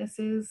leading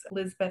witnesses,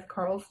 Lisbeth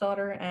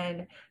Karlsdottir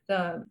and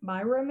the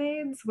Myra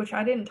maids, which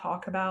I didn't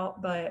talk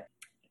about, but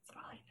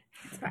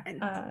it's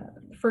fine.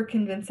 For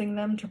convincing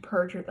them to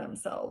perjure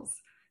themselves.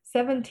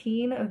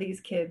 17 of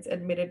these kids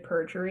admitted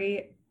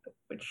perjury,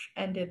 which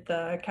ended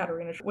the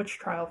Katerina witch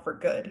trial for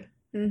good.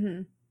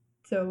 Mm-hmm.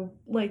 So,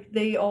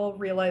 they all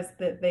realized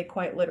that they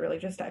quite literally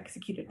just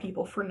executed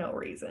people for no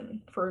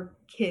reason, for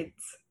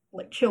kids,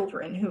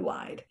 children who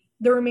lied.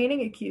 The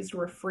remaining accused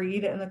were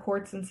freed, and the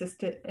courts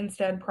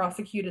instead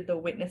prosecuted the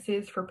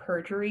witnesses for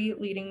perjury,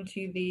 leading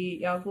to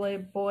the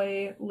Yagle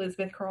boy,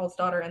 Lisbeth Karl's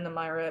daughter, and the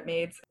Myra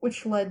maids,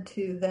 which led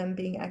to them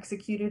being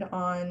executed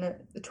on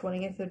the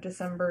 20th of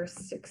December,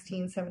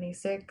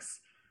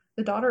 1676.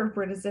 The daughter of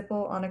Britta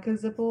Zippel, Annika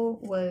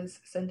Zippel, was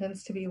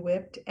sentenced to be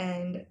whipped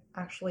and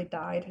actually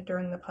died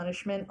during the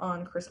punishment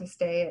on Christmas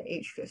Day at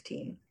age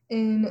 15.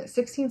 In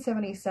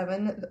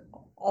 1677,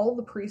 all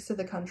the priests of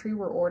the country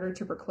were ordered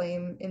to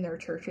proclaim in their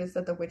churches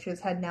that the witches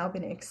had now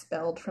been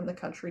expelled from the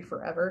country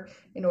forever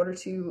in order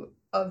to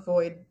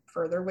avoid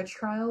further witch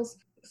trials.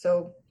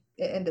 So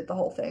it ended the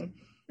whole thing.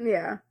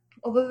 Yeah.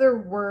 Although there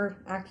were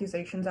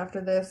accusations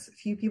after this,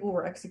 few people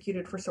were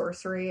executed for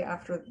sorcery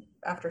after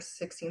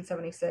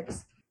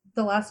 1676.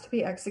 The last to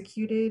be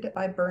executed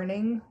by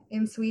burning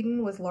in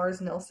Sweden was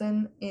Lars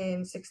Nilsson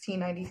in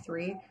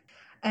 1693.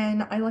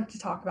 And I like to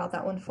talk about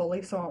that one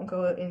fully, so I won't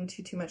go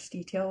into too much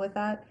detail with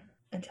that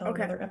until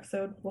another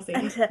episode. We'll see.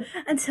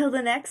 Until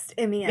the next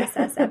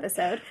MESS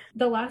episode.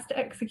 The last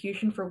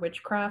execution for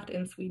witchcraft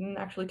in Sweden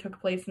actually took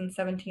place in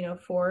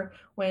 1704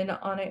 when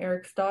Anna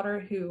Erik's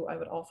daughter, who I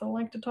would also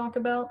like to talk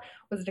about,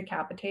 was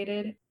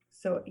decapitated.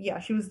 So yeah,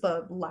 she was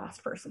the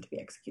last person to be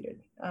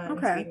executed in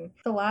Sweden.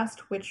 The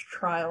last witch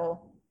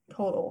trial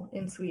total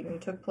in Sweden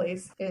took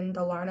place in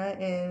Dalarna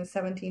in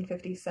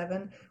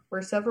 1757,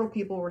 where several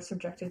people were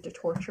subjected to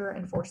torture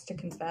and forced to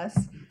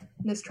confess.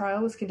 This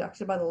trial was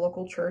conducted by the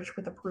local church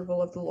with approval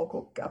of the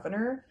local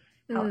governor.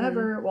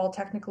 However, while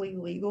technically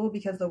legal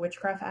because the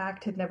Witchcraft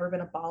Act had never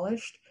been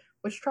abolished,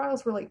 witch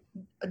trials were like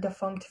a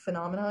defunct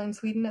phenomenon in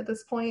Sweden at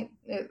this point.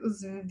 It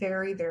was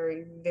very,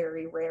 very,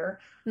 very rare.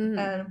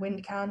 And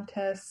when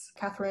Countess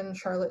Catherine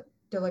Charlotte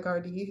de la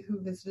Gardie, who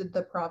visited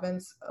the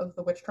province of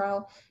the witch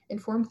trial,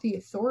 informed the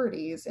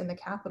authorities in the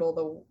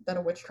capital that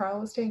a witch trial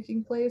was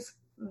taking place,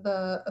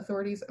 the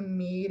authorities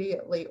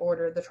immediately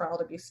ordered the trial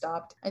to be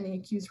stopped, and the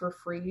accused were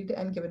freed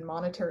and given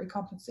monetary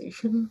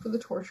compensation for the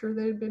torture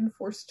they had been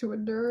forced to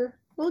endure.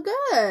 Well,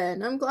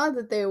 good. I'm glad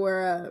that they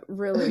were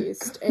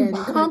released and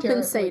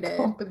compensated.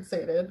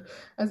 Compensated,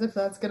 as if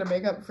that's going to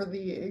make up for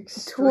the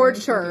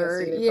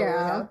torture.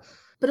 Yeah.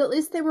 But at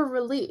least they were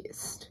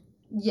released.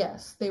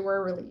 Yes, they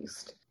were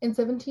released. In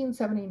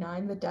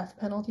 1779, the death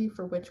penalty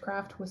for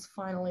witchcraft was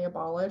finally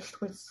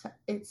abolished, which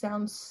it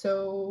sounds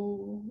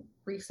so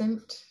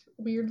recent,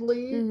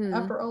 weirdly,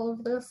 after all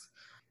of this.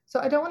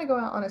 So I don't want to go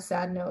out on a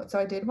sad note, so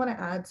I did want to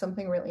add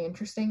something really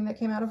interesting that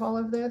came out of all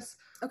of this.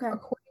 Okay.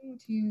 According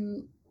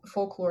to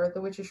folklore,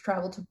 the witches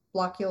travel to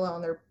Blockula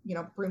on their,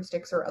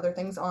 broomsticks or other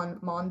things on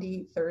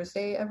Maundy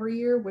Thursday every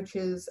year, which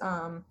is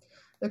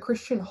the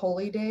Christian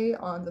holy day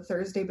on the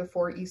Thursday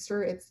before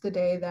Easter. It's the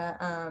day that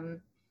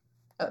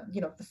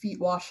the feet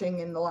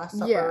washing and the Last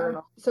Supper. Yeah. And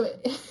all. So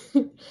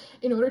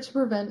in order to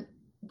prevent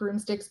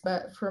broomsticks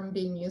from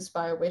being used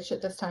by a witch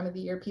at this time of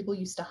the year, people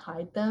used to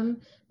hide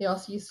them. They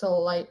also used to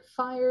light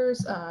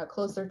fires,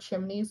 close their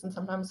chimneys, and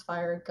sometimes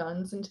fire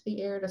guns into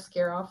the air to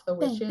scare off the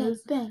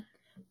witches. Bang, bang.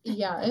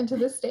 Yeah, and to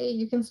this day,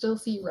 you can still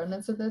see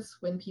remnants of this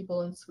when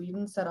people in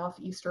Sweden set off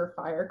Easter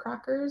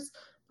firecrackers.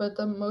 But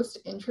the most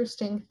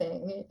interesting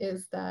thing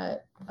is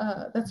that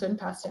that's been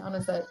passed down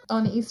is that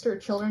on Easter,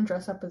 children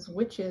dress up as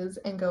witches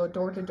and go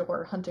door to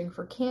door hunting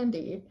for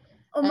candy.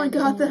 Oh my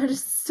god, that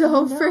is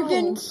so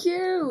freaking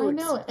cute! I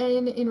know,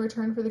 and in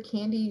return for the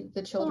candy,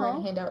 the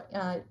children hand out,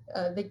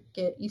 they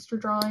get Easter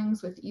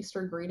drawings with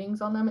Easter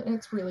greetings on them, and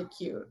it's really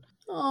cute.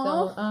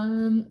 Aww.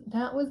 So,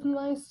 that was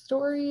my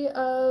story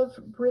of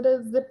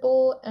Britta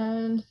Zippel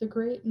and the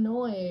Great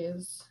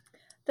Noise.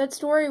 That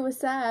story was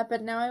sad,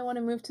 but now I want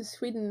to move to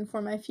Sweden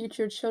for my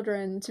future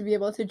children to be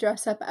able to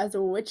dress up as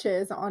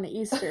witches on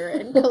Easter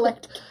and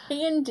collect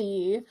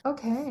candy.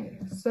 Okay,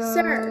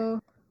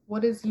 so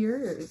what is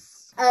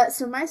yours?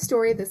 So my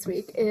story this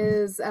week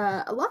is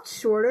a lot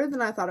shorter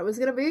than I thought it was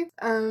going to be.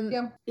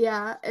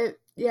 Yeah.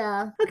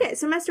 Okay,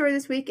 so my story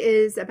this week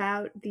is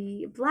about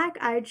the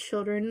Black-Eyed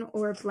Children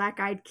or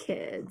Black-Eyed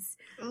Kids,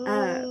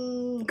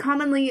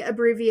 commonly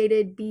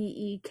abbreviated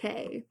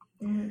BEK.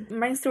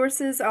 My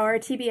sources are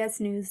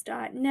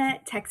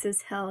tbsnews.net,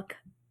 Texas Hell,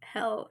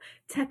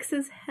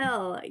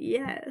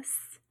 yes.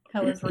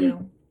 Hell is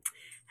real.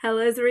 Hell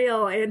is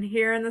real, and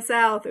here in the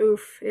South,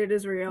 oof, it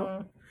is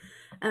real.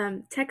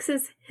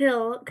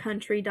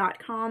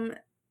 TexasHillCountry.com,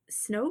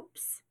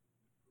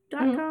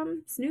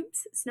 Snopes.com,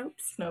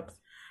 Snopes.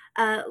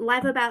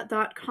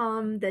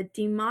 Liveabout.com, the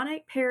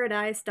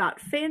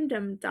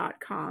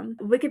demonicparadise.fandom.com,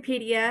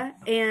 Wikipedia,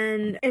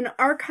 and an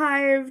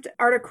archived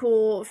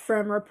article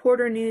from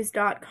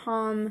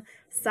reporternews.com,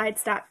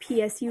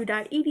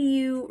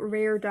 sites.psu.edu,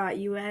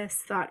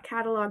 rare.us,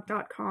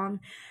 thoughtcatalog.com,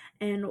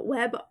 and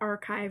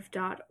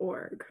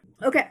webarchive.org.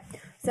 Okay,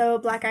 so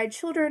Black-Eyed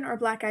Children or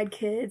Black-Eyed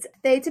Kids,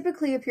 they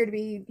typically appear to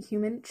be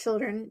human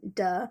children,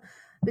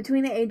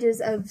 between the ages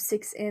of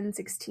 6 and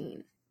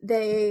 16.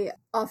 They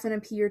often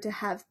appear to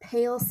have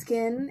pale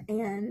skin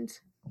and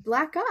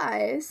black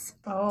eyes.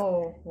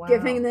 Oh, wow.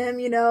 Giving them,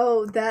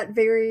 that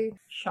very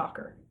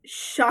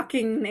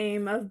shocking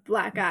name of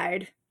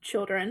Black-Eyed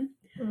Children.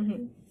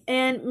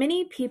 And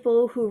many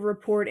people who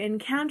report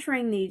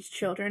encountering these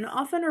children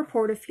often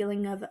report a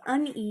feeling of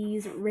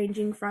unease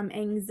ranging from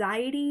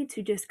anxiety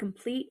to just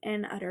complete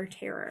and utter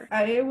terror.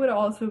 I would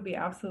also be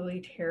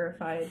absolutely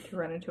terrified to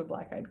run into a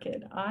black-eyed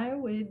kid. I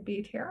would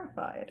be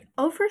terrified.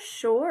 Oh, for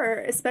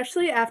sure.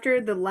 Especially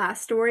after the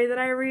last story that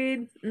I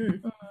read.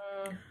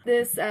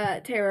 This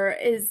terror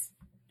is,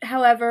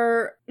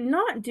 however,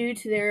 not due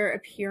to their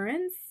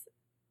appearance,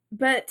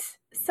 but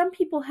some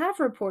people have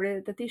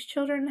reported that these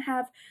children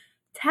have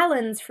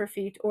talons for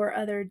feet or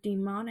other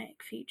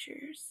demonic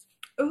features.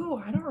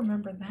 Oh, I don't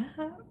remember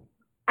that.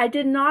 I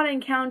did not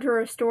encounter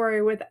a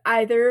story with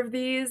either of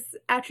these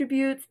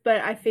attributes,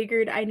 but I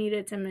figured I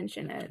needed to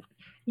mention it.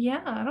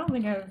 Yeah, I don't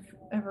think I've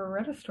ever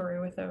read a story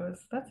with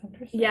those. That's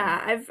interesting.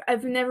 Yeah,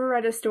 I've never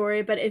read a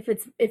story, but if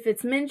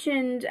it's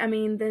mentioned, I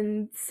mean,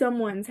 then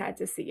someone's had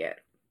to see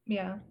it.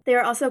 Yeah. They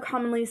are also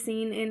commonly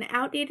seen in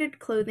outdated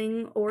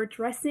clothing or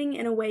dressing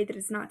in a way that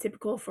is not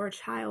typical for a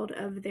child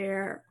of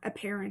their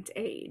apparent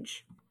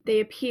age.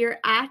 They appear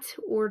at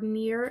or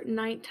near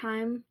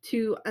nighttime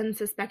to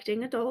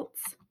unsuspecting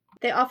adults.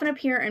 They often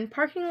appear in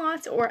parking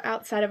lots or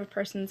outside of a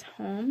person's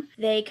home.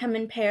 They come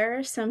in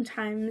pairs,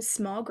 sometimes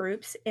small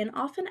groups, and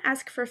often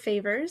ask for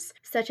favors,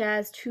 such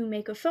as to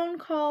make a phone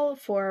call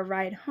for a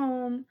ride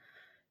home,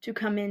 to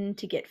come in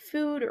to get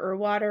food or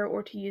water,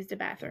 or to use the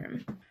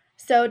bathroom.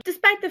 So,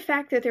 despite the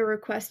fact that their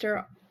requests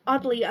are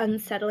oddly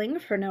unsettling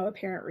for no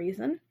apparent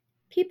reason,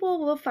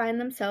 people will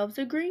find themselves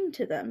agreeing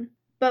to them.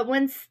 But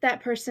once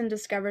that person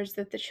discovers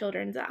that the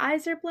children's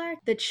eyes are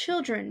black, the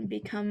children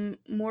become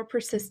more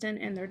persistent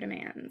in their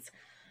demands,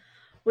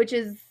 which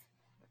is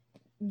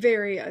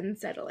very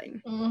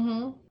unsettling.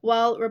 Mm-hmm.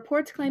 While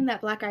reports claim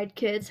that black-eyed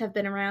kids have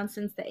been around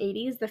since the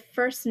 80s, the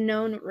first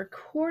known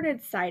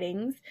recorded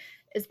sightings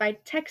is by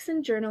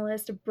Texan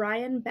journalist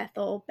Brian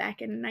Bethel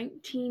back in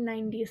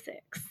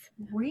 1996.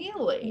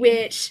 Really?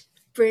 Which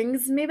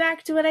brings me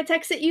back to what I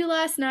texted you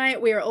last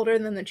night. We are older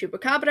than the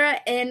Chupacabra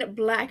and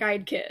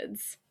black-eyed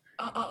kids.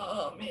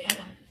 Oh,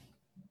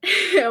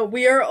 man.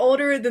 We are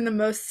older than the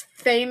most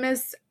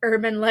famous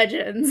urban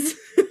legends.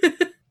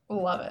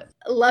 Love it.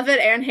 Love it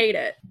and hate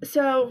it.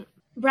 So,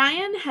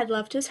 Brian had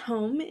left his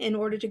home in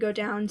order to go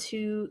down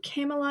to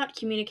Camelot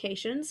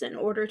Communications in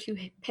order to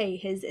pay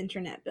his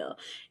internet bill.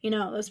 You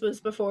know, this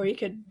was before you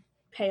could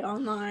pay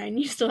online.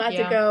 You still had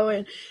to go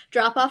and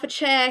drop off a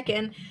check.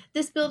 And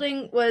this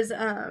building was,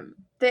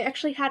 they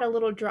actually had a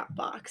little drop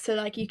box. So,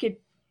 like, you could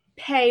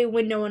pay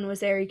when no one was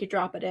there. You could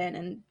drop it in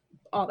and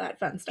all that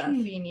fun stuff.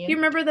 Convenient. You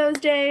remember those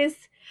days?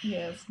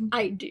 Yes.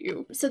 I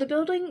do. So the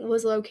building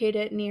was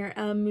located near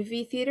a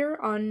movie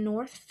theater on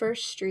North 1st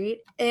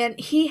Street, and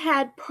he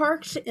had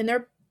parked in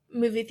their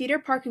movie theater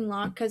parking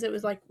lot because it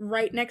was like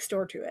right next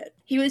door to it.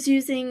 He was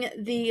using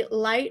the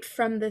light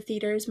from the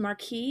theater's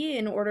marquee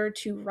in order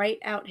to write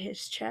out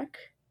his check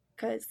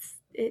because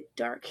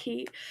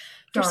he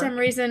for some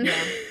reason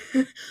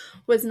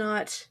was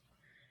not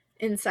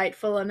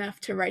insightful enough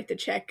to write the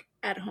check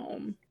at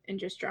home and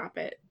just drop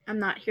it. I'm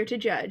not here to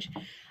judge.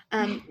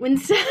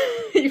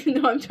 Even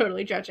though I'm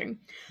totally judging.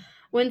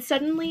 When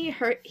suddenly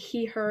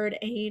he heard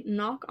a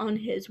knock on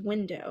his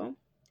window,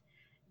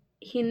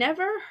 he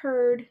never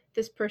heard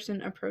this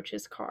person approach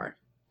his car.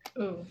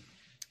 Ooh.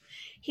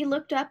 He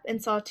looked up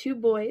and saw two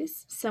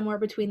boys, somewhere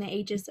between the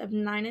ages of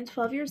 9 and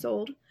 12 years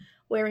old,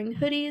 wearing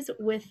hoodies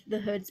with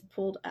the hoods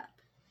pulled up.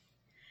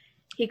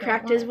 He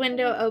cracked his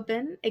window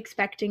open,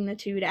 expecting the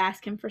two to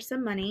ask him for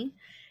some money,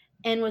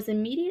 and was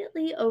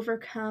immediately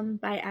overcome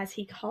by, as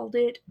he called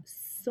it,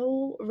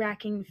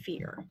 soul-racking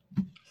fear.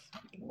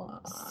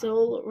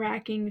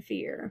 Soul-racking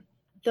fear.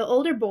 The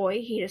older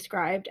boy he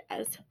described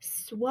as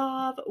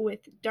suave with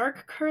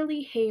dark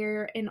curly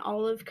hair and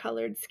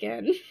olive-colored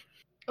skin.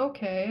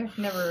 Okay, I've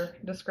never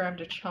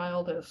described a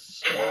child as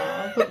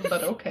suave,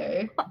 but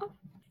okay.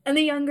 And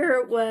the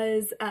younger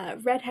was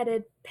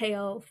redheaded,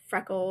 pale,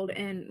 freckled,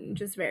 and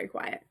just very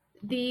quiet.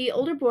 The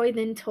older boy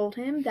then told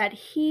him that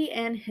he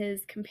and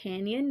his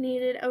companion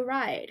needed a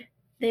ride.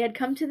 They had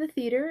come to the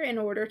theater in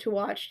order to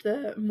watch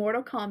the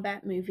Mortal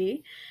Kombat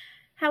movie.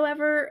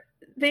 However,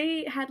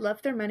 they had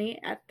left their money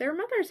at their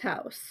mother's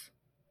house.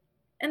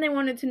 And they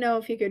wanted to know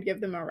if he could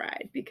give them a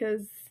ride,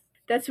 because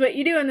that's what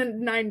you do in the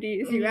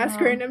 90s. You ask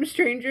random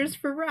strangers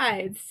for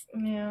rides.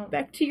 Yeah.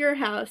 Back to your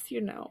house,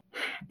 you know.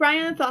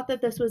 Brian thought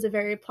that this was a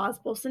very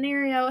plausible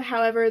scenario.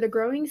 However, the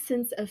growing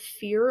sense of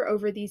fear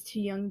over these two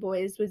young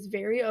boys was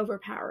very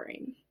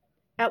overpowering.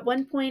 At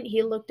one point,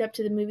 he looked up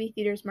to the movie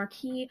theater's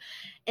marquee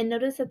and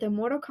noticed that the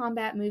Mortal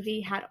Kombat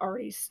movie had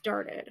already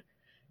started.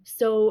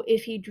 So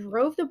if he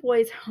drove the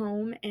boys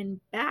home and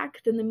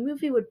back, then the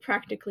movie would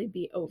practically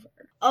be over.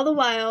 All the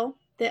while,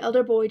 the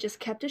elder boy just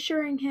kept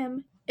assuring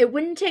him it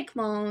wouldn't take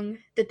long,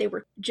 that they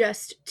were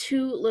just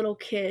two little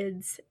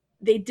kids.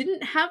 They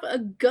didn't have a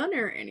gun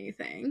or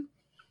anything.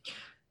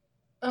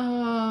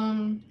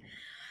 And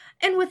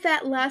with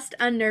that last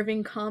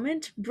unnerving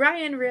comment,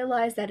 Brian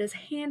realized that his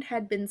hand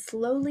had been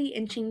slowly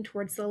inching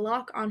towards the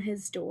lock on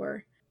his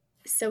door,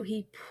 so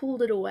he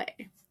pulled it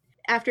away.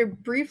 After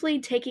briefly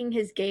taking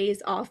his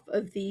gaze off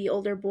of the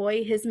older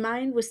boy, his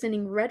mind was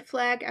sending red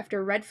flag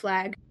after red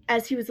flag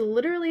as he was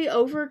literally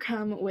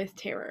overcome with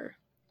terror.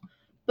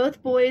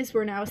 Both boys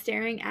were now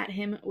staring at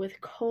him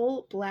with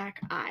coal black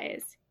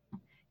eyes.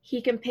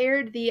 He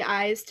compared the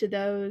eyes to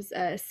those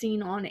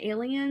seen on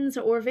aliens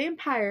or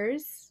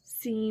vampires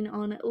seen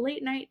on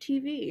late night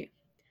TV.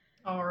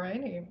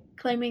 Alrighty.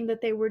 Claiming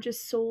that they were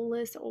just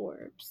soulless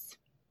orbs.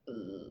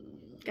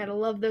 Gotta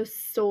love those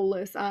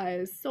soulless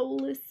eyes.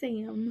 Soulless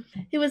Sam.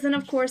 He was then,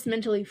 of course,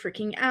 mentally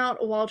freaking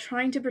out while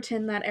trying to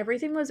pretend that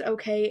everything was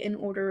okay in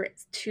order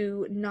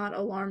to not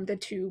alarm the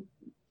two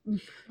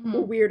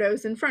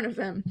weirdos in front of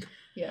him.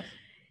 Yes.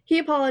 He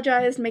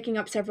apologized, making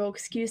up several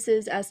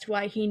excuses as to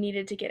why he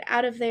needed to get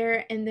out of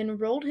there, and then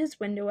rolled his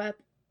window up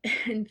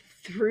and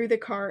threw the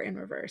car in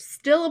reverse.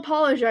 Still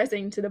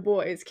apologizing to the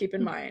boys, keep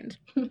in mind.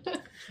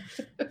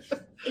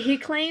 He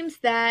claims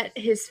that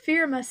his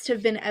fear must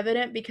have been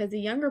evident because the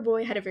younger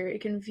boy had a very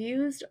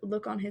confused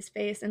look on his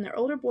face, and the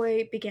older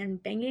boy began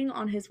banging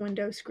on his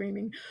window,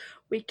 screaming,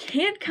 "We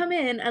can't come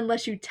in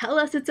unless you tell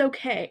us it's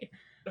okay.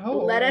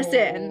 Let us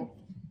in."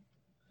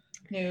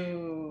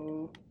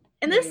 No.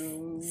 And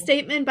this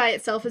statement by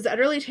itself is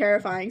utterly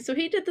terrifying, so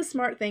he did the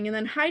smart thing and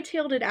then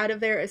hightailed it out of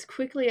there as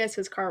quickly as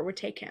his car would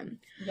take him.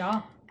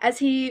 Yeah. As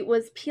he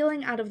was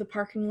peeling out of the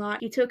parking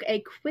lot, he took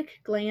a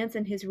quick glance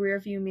in his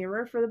rearview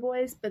mirror for the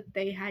boys, but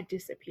they had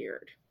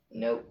disappeared.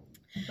 Nope.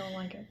 Don't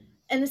like it.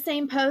 In the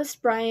same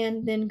post,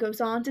 Brian then goes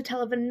on to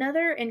tell of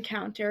another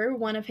encounter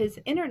one of his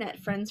internet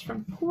friends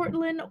from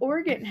Portland,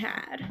 Oregon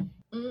had.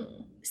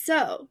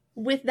 So,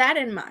 with that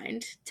in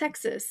mind,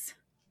 Texas,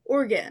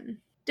 Oregon,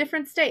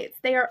 different states.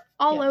 They are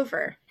all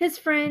over. His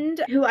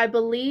friend, who I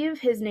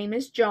believe his name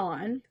is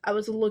John, I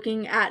was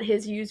looking at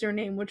his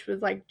username, which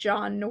was like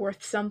John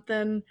North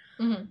something.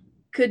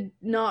 Could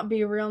not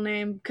be a real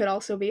name, could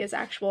also be his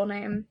actual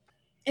name.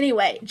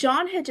 Anyway,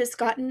 John had just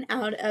gotten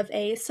out of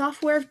a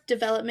software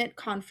development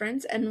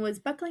conference and was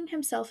buckling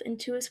himself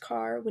into his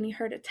car when he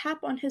heard a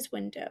tap on his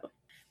window.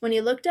 When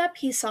he looked up,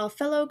 he saw a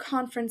fellow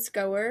conference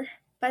goer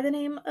by the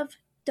name of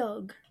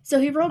Doug. So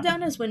he rolled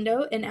down his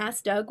window and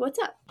asked Doug what's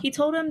up. He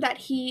told him that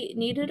he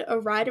needed a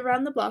ride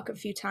around the block a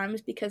few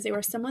times because there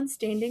was someone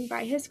standing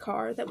by his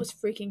car that was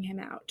freaking him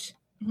out.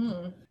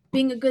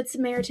 Being a good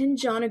Samaritan,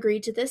 John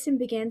agreed to this and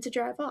began to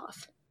drive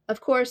off.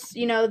 Of course,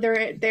 you know,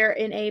 they're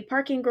in a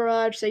parking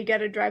garage, so you got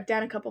to drive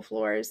down a couple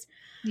floors.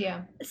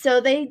 Yeah.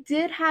 So they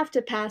did have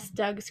to pass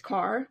Doug's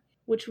car,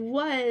 which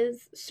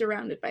was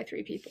surrounded by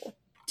 3 people.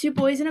 2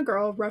 boys and a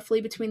girl,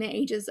 roughly between the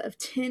ages of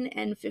 10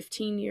 and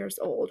 15 years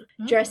old,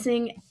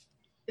 dressing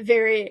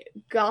very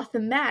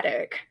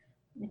Gothomatic,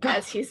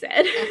 as he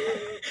said.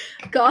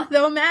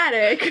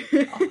 Gothomatic.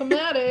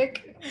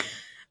 Gothomatic.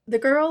 The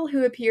girl,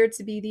 who appeared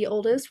to be the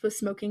oldest, was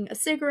smoking a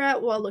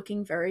cigarette while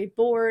looking very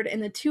bored,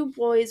 and the 2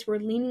 boys were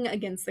leaning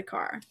against the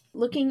car,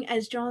 looking,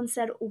 as John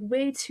said,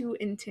 way too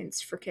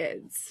intense for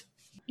kids.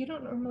 You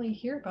don't normally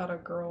hear about a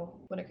girl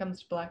when it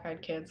comes to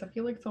black-eyed kids. I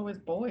feel like it's always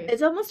boys.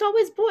 It's almost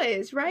always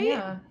boys, right?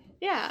 Yeah.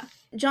 Yeah.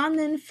 John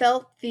then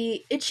felt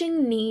the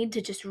itching need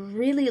to just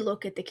really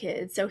look at the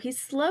kids, so he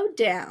slowed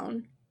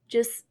down,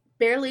 just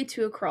barely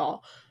to a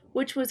crawl,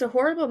 which was a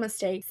horrible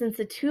mistake since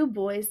the 2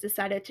 boys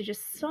decided to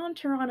just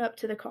saunter on up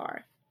to the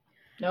car.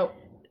 Nope.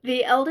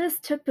 The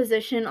eldest took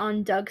position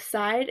on Doug's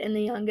side and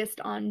the youngest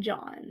on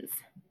John's.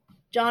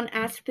 John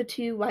asked the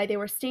 2 why they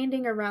were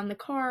standing around the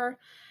car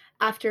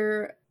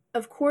after,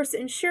 of course,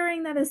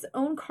 ensuring that his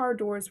own car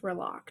doors were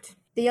locked.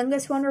 The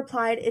youngest one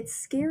replied, "It's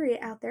scary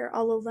out there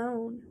all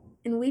alone,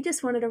 and we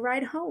just wanted a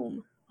ride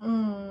home."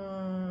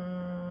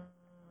 And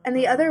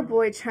the other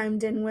boy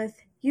chimed in with,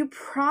 "You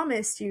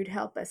promised you'd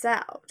help us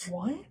out."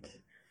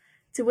 What?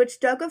 To which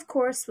Doug, of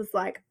course, was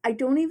like, "I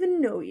don't even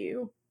know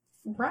you."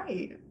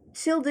 Right.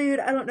 "Chill, dude,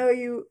 I don't know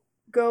you.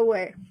 Go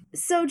away."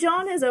 So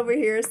John is over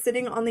here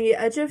sitting on the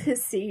edge of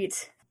his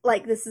seat.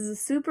 Like, this is a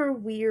super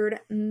weird,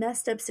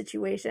 messed up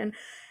situation.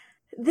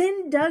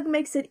 Then Doug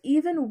makes it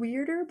even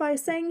weirder by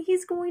saying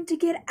he's going to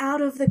get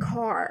out of the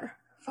car.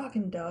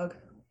 Fucking Doug.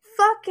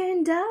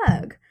 Fucking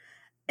Doug.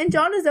 And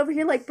John is over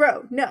here like,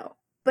 "Bro, no."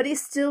 But he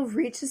still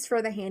reaches for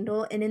the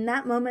handle, and in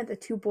that moment, the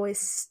 2 boys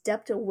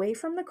stepped away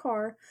from the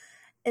car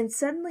and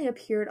suddenly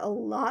appeared a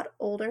lot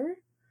older,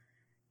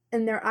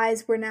 and their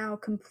eyes were now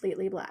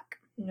completely black.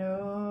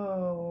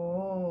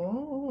 No.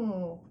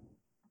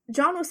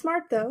 John was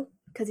smart, though,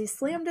 because he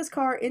slammed his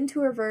car into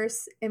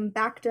reverse and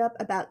backed up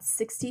about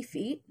 60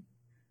 feet.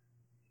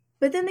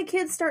 But then the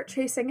kids start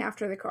chasing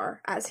after the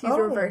car as he's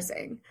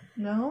reversing.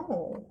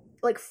 No.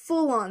 Like,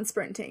 full-on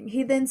sprinting.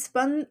 He then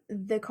spun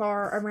the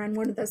car around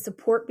one of the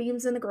support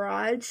beams in the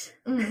garage.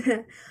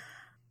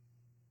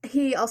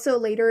 He also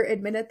later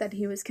admitted that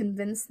he was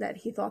convinced that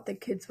he thought the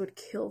kids would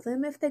kill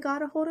them if they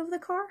got a hold of the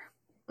car.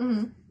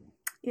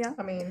 Yeah.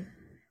 I mean.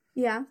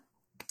 Yeah.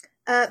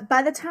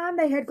 By the time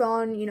they had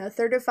gone,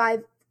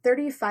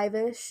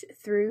 35-ish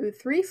through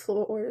 3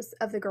 floors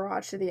of the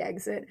garage to the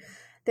exit,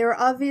 they were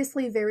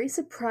obviously very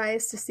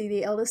surprised to see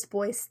the eldest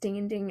boy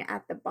standing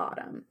at the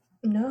bottom.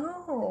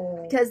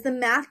 No. Because the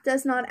math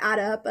does not add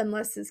up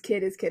unless his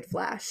kid is Kid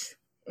Flash.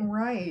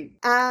 Right.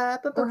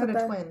 Or had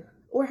a twin.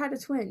 Or had a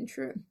twin,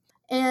 true.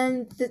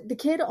 And the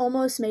kid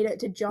almost made it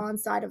to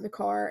John's side of the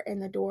car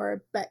and the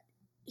door, but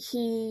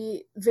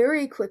he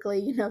very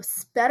quickly,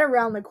 sped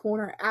around the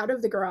corner out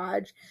of the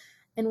garage.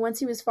 And once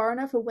he was far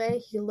enough away,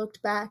 he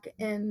looked back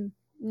and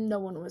no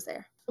one was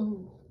there.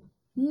 Ooh.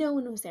 No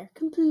one was there.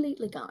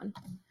 Completely gone.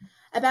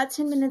 About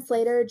 10 minutes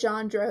later,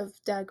 John drove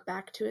Doug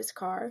back to his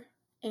car.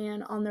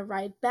 And on the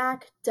ride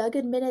back, Doug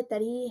admitted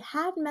that he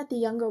had met the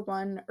younger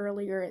one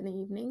earlier in the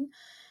evening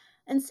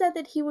and said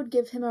that he would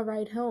give him a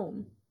ride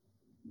home.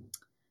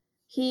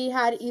 He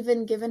had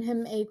even given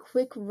him a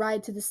quick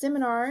ride to the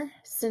seminar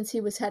since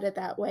he was headed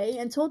that way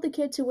and told the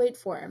kid to wait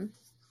for him.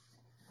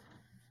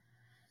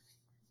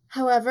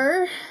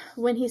 However,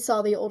 when he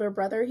saw the older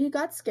brother, he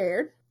got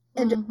scared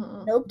and just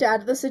noped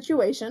out of the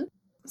situation.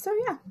 So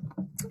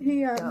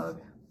yeah,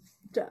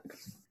 Doug.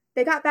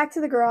 They got back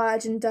to the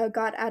garage and Doug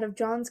got out of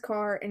John's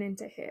car and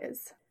into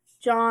his.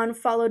 John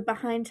followed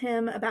behind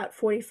him about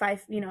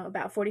 45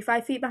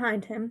 feet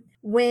behind him.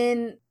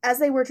 When, as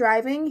they were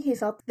driving, he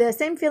felt the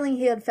same feeling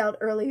he had felt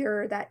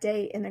earlier that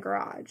day in the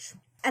garage.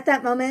 At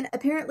that moment,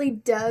 apparently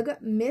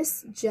Doug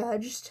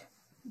misjudged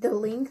the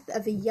length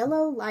of a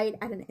yellow light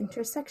at an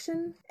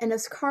intersection, and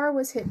his car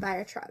was hit by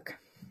a truck.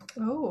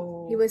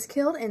 Oh. He was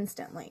killed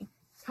instantly.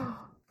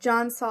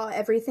 John saw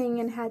everything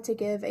and had to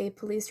give a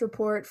police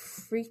report,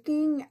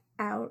 freaking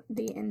out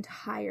the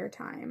entire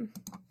time.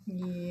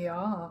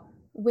 Yeah.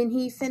 When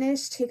he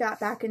finished, he got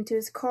back into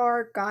his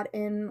car, got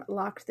in,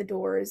 locked the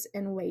doors,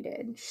 and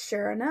waited.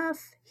 Sure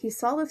enough, he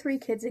saw the 3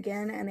 kids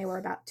again, and they were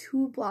about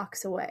 2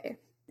 blocks away.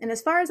 And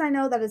as far as I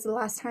know, that is the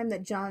last time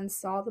that John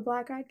saw the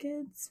black-eyed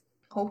kids.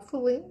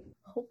 Hopefully.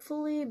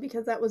 Hopefully,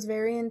 because that was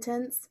very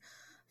intense,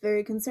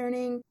 very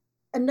concerning.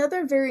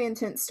 Another very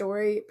intense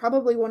story,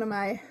 probably one of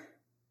my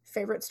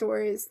favorite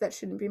stories that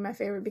shouldn't be my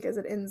favorite because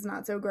it ends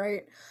not so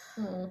great,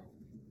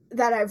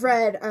 that I've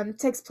read,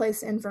 takes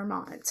place in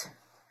Vermont.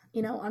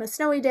 On a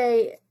snowy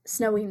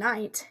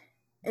night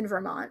in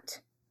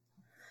Vermont.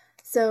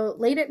 So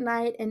late at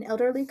night, an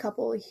elderly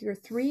couple hear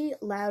 3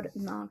 loud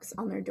knocks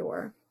on their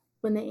door.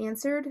 When they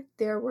answered,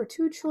 there were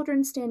 2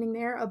 children standing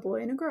there, a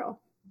boy and a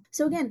girl.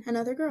 So again,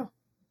 another girl.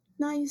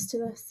 Not used to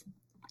this.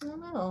 I don't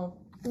know.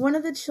 One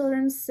of the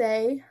children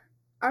say,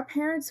 "Our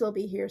parents will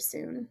be here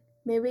soon.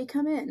 May we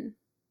come in?"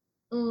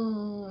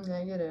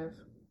 Negative.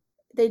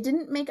 They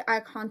didn't make eye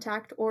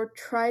contact or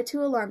try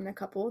to alarm the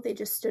couple. They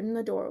just stood in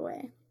the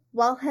doorway.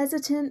 While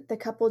hesitant, the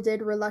couple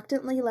did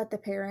reluctantly let the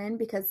pair in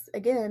because,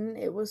 again,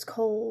 it was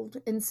cold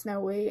and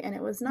snowy and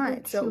it was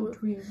night.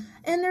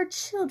 And they're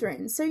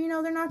children. So,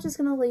 they're not just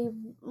going to leave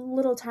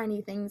little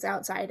tiny things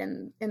outside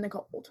in the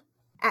cold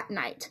at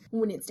night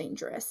when it's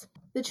dangerous.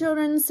 The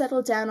children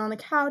settled down on the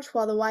couch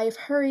while the wife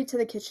hurried to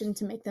the kitchen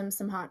to make them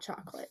some hot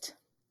chocolate.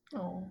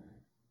 Oh.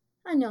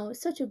 I know,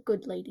 such a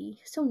good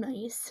lady. So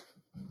nice.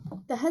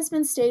 The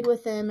husband stayed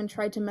with them and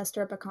tried to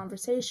muster up a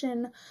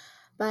conversation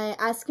by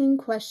asking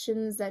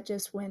questions that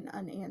just went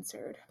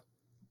unanswered.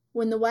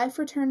 When the wife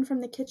returned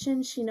from the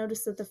kitchen, she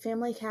noticed that the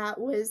family cat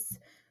was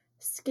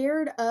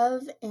scared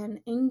of and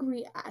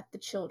angry at the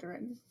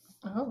children.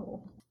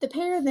 Oh. The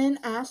pair then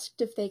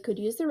asked if they could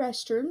use the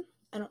restroom.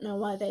 I don't know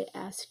why they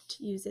asked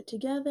to use it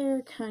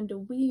together. Kind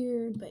of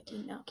weird, but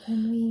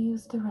Can we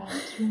use the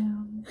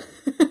restroom?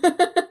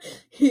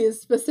 He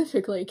is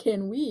specifically,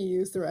 can we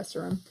use the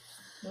restroom?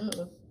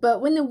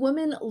 But when the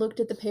woman looked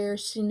at the pair,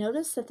 she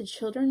noticed that the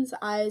children's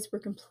eyes were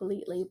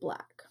completely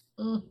black.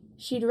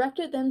 She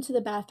directed them to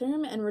the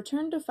bathroom and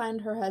returned to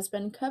find her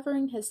husband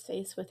covering his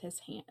face with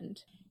his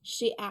hand.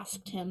 She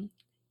asked him,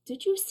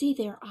 "Did you see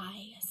their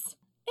eyes?"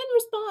 In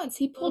response,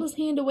 he pulled his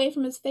hand away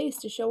from his face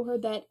to show her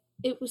that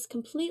it was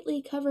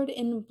completely covered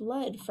in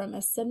blood from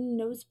a sudden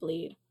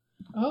nosebleed.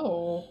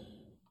 Oh.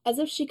 As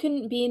if she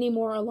couldn't be any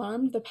more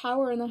alarmed, the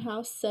power in the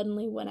house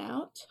suddenly went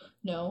out.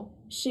 No.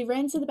 She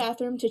ran to the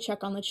bathroom to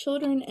check on the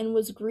children and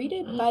was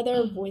greeted by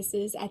their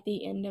voices at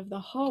the end of the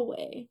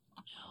hallway.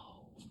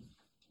 No.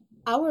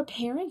 "Our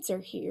parents are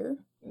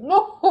here."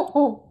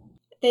 No.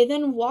 They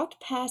then walked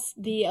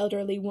past the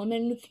elderly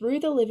woman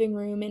through the living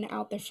room and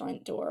out the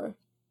front door.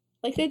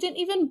 Like, they didn't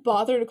even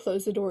bother to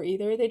close the door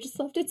either. They just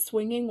left it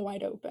swinging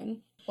wide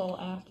open. Little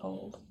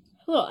assholes.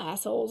 Little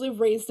assholes.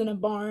 Raised in a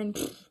barn.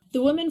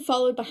 The woman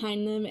followed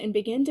behind them and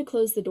began to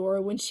close the door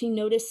when she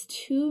noticed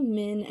 2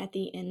 men at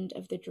the end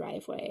of the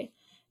driveway.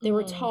 They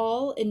were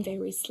tall and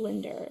very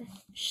slender.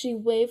 She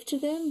waved to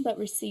them but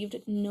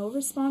received no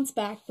response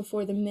back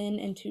before the men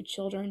and 2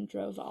 children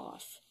drove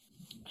off.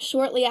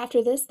 Shortly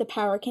after this, the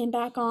power came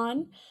back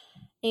on,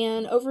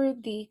 and over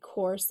the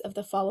course of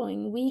the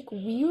following week,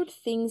 weird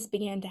things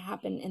began to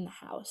happen in the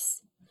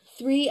house.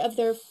 3 of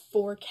their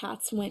 4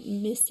 cats went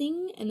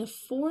missing, and the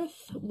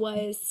 4th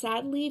was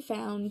sadly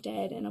found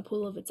dead in a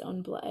pool of its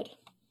own blood.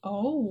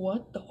 Oh,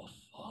 what the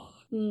fuck?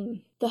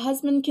 The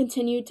husband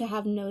continued to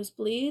have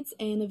nosebleeds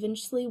and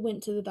eventually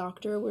went to the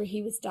doctor where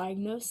he was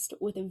diagnosed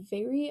with a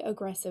very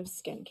aggressive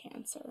skin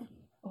cancer.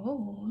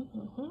 Oh.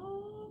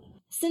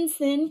 Since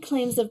then,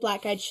 claims of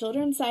black-eyed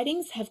children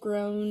sightings have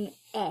grown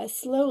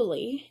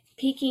slowly,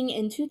 peaking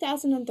in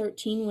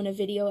 2013 when a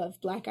video of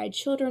black-eyed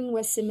children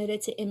was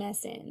submitted to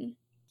MSN.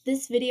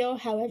 This video,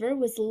 however,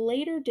 was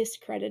later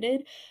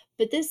discredited,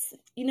 but this,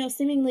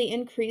 seemingly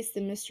increased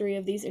the mystery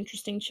of these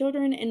interesting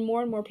children, and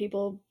more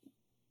people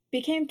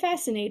became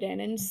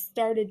fascinated and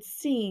started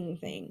seeing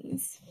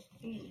things.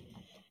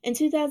 In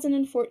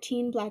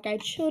 2014,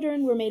 black-eyed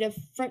children were made a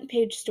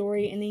front-page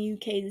story in the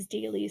UK's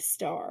Daily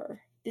Star.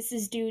 This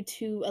is due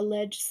to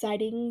alleged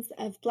sightings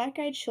of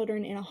black-eyed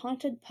children in a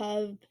haunted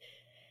pub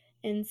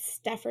in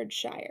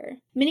Staffordshire.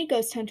 Many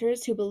ghost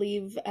hunters who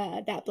believe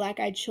that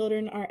black-eyed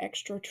children are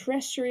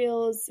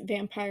extraterrestrials,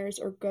 vampires,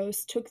 or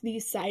ghosts took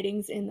these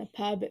sightings in the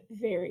pub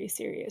very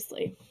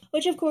seriously.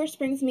 Which, of course,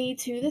 brings me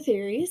to the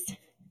theories.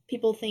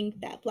 People think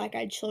that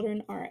black-eyed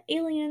children are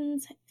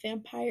aliens,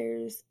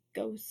 vampires,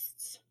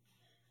 ghosts,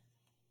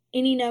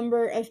 any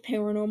number of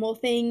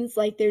paranormal things.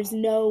 Like, there's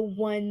no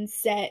one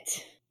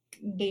set...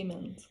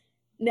 Demons.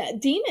 No,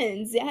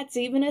 demons, that's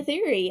even a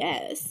theory,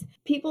 yes.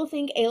 People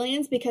think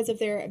aliens because of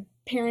their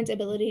apparent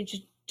ability to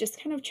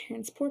just kind of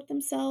transport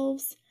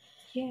themselves.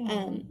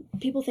 Yeah.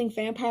 People think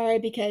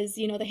vampire because,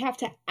 they have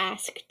to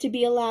ask to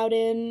be allowed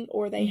in,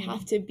 or they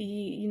have to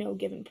be,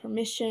 given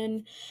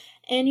permission.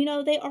 And,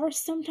 they are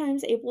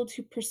sometimes able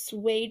to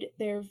persuade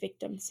their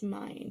victims'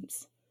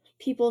 minds.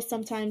 People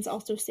sometimes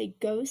also say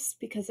ghosts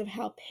because of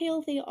how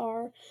pale they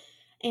are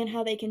and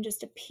how they can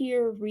just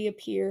appear,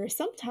 reappear,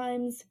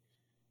 sometimes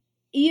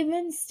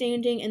even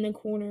standing in the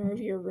corner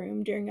of your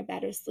room during a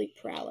bout of sleep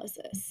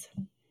paralysis.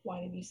 Why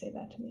did you say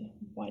that to me?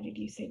 Why did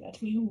you say that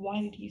to me? Why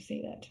did you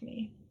say that to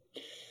me?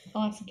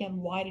 I'll ask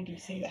again, why did you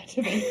say that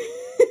to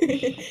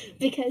me?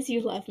 Because you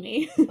love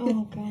me.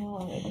 Oh,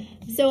 God.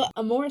 So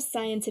a more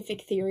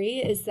scientific theory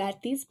is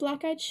that these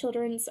black-eyed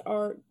children's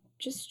are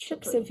just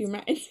tricks of your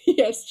mind.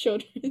 Yes,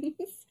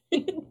 children's.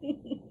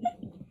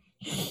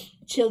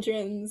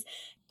 Children's.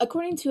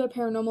 According to a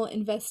paranormal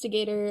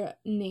investigator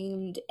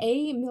named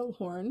A.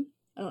 Milhorn,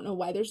 I don't know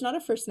why there's not a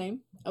first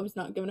name. I was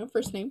not given a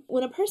first name.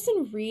 When a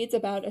person reads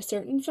about a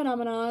certain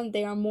phenomenon,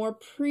 they are more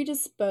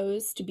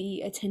predisposed to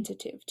be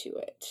attentive to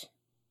it.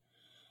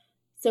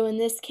 So in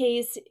this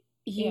case,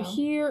 you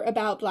hear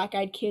about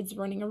black-eyed kids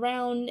running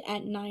around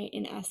at night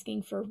and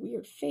asking for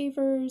weird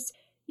favors.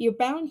 You're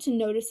bound to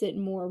notice it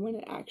more when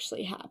it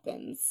actually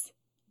happens.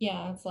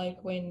 Yeah, it's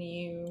like when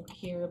you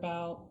hear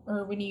about,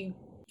 or when you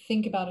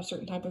think about a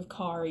certain type of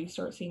car, you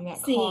start seeing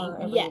that car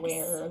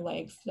everywhere,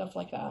 like stuff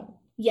like that.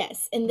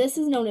 Yes, and this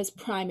is known as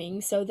priming,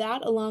 so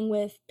that along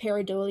with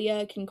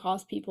pareidolia can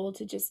cause people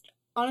to just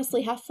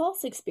honestly have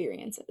false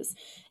experiences.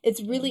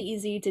 It's really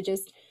easy to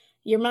just,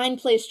 your mind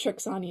plays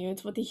tricks on you.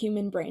 It's what the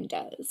human brain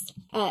does.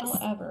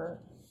 However,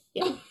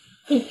 yeah.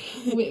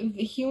 with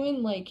the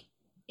human, like,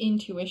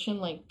 intuition,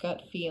 like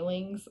gut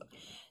feelings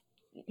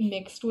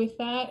mixed with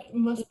that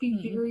must be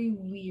very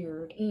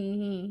weird.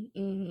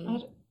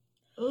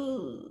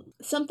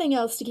 Something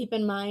else to keep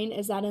in mind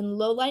is that in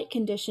low light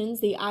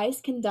conditions, the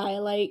eyes can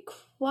dilate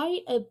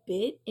quite a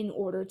bit in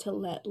order to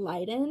let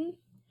light in.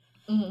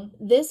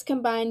 This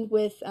combined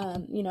with,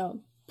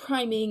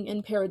 priming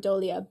and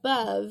pareidolia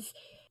above,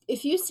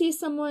 if you see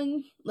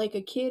someone, like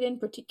a kid in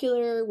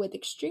particular, with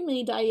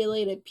extremely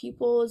dilated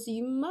pupils,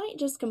 you might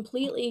just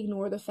completely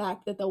ignore the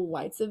fact that the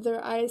whites of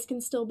their eyes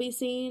can still be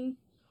seen.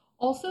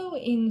 Also,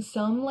 in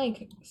some,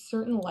 like,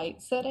 certain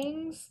light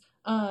settings,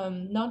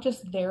 not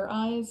just their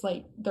eyes,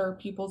 like, their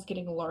pupils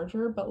getting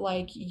larger, but,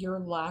 like, your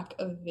lack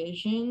of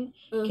vision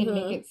can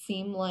make it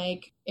seem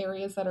like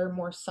areas that are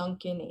more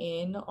sunken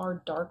in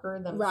are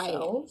darker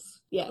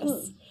themselves. Right.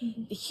 Yes.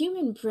 The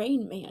human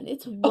brain, man,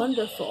 it's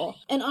wonderful.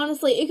 And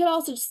honestly, it could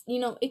also just,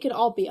 it could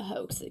all be a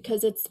hoax,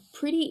 because it's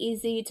pretty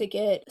easy to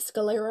get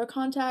sclera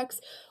contacts,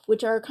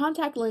 which are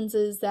contact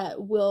lenses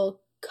that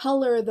will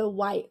color the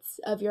whites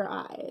of your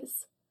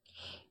eyes.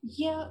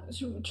 Yeah,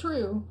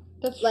 true.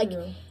 That's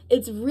true.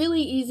 It's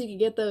really easy to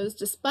get those,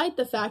 despite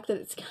the fact that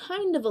it's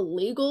kind of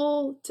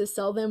illegal to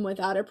sell them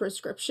without a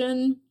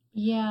prescription.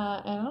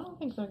 Yeah, and I don't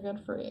think they're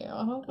good for you.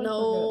 I don't think they're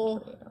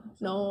good for you.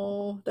 So.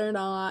 No, they're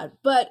not.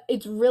 But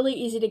it's really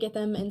easy to get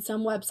them, and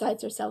some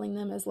websites are selling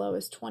them as low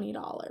as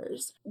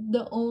 $20.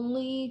 The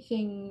only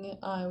thing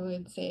I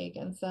would say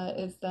against that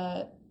is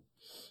that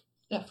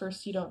at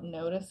first you don't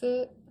notice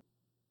it.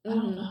 I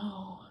don't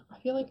know. I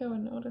feel like I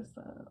would notice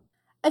that.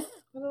 I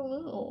don't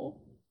know.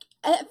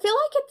 I feel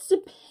like it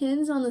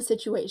depends on the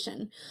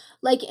situation.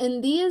 Like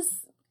in the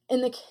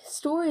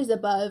stories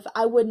above,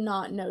 I would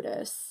not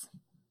notice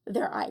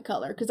their eye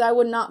color because I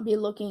would not be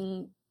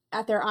looking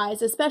at their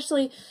eyes,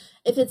 especially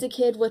if it's a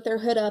kid with their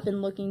hood up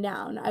and looking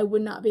down. I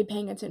would not be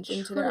paying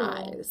attention to their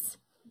eyes.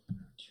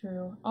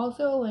 True.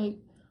 Also, like,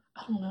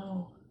 I don't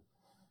know.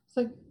 It's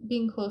like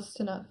being close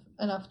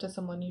enough to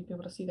someone, you'd be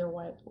able to see the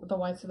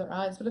whites of their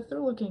eyes, but if they're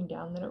looking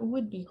down, then it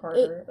would be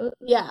harder.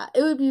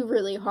 It would be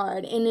really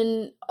hard. And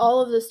in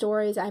all of the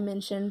stories I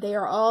mentioned, they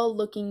are all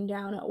looking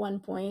down at one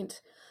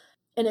point,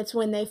 and it's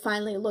when they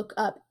finally look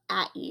up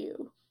at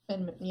you.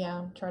 And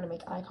try to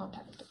make eye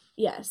contact.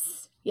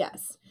 Yes.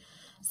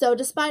 So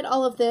despite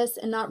all of this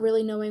and not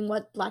really knowing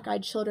what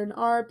black-eyed children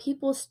are,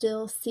 people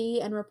still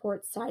see and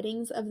report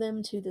sightings of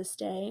them to this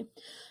day.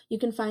 You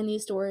can find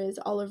these stories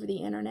all over the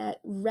internet.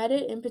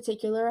 Reddit in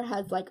particular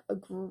has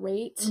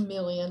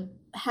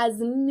has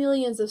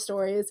millions of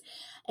stories,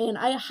 and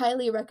I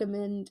highly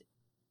recommend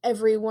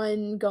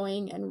everyone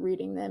going and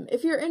reading them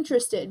if you're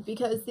interested,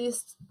 because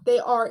they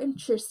are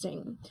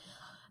interesting.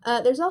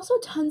 There's also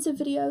tons of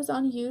videos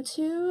on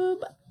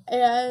YouTube,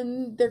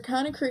 and they're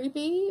kind of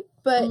creepy,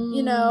 but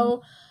you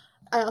know,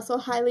 I also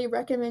highly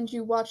recommend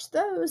you watch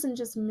those and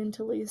just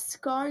mentally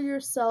scar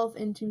yourself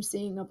into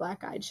seeing a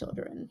black-eyed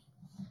children.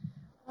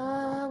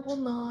 I will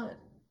not.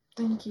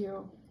 Thank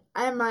you.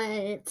 I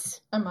might.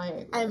 I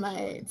might. I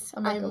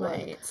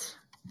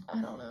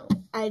don't know.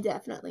 I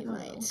definitely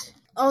might.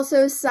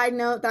 Also, side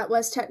note, that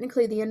was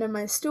technically the end of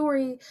my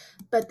story,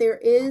 but there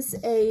is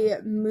a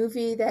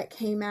movie that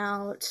came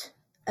out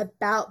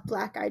about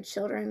black-eyed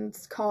children.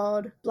 It's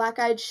called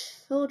Black-Eyed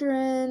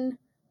Children,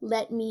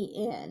 Let Me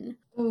In.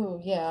 Ooh,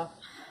 yeah.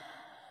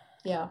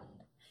 Yeah.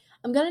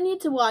 I'm gonna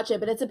need to watch it,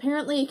 but it's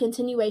apparently a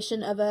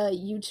continuation of a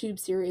YouTube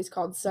series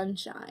called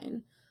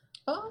Sunshine.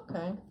 Oh,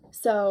 okay.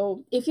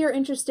 So, if you're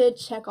interested,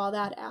 check all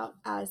that out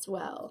as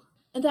well.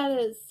 And that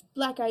is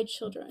Black-Eyed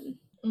Children.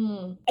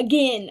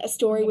 Again, a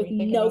story with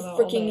no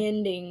freaking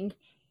ending,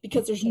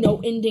 because there's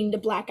no ending to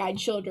Black-Eyed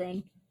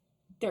Children.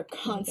 They're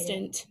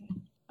constant.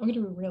 I'm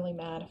gonna be really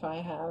mad if I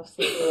have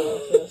sleep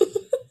paralysis.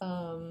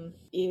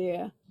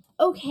 Yeah.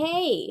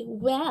 Okay,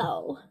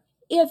 well,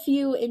 if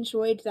you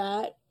enjoyed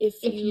that,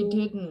 if you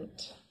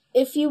didn't,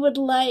 if you would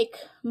like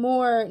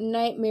more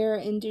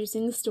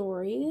nightmare-inducing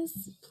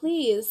stories,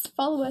 please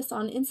follow us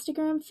on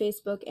Instagram,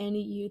 Facebook, and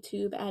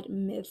YouTube at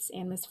Myths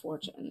and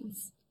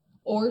Misfortunes.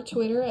 Or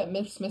Twitter at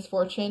Myths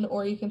Misfortune,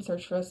 or you can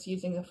search for us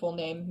using the full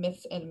name.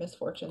 Myths and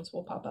Misfortunes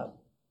will pop up.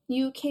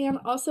 You can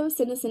also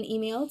send us an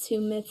email to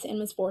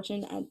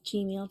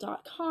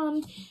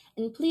mythsandmisfortune@gmail.com.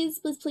 And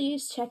please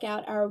check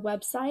out our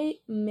website,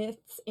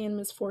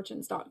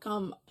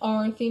 mythsandmisfortunes.com.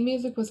 Our theme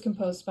music was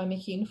composed by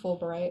McKean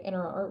Fulbright, and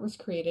our art was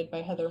created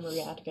by Heather Marie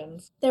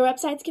Atkins. Their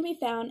websites can be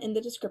found in the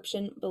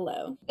description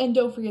below. And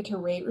don't forget to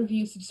rate,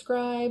 review,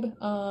 subscribe,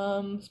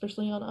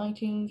 especially on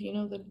iTunes. You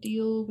know the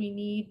deal. We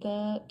need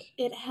that.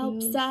 It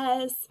helps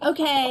us.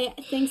 Okay,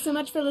 thanks so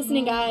much for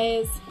listening,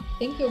 guys.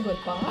 Thank you.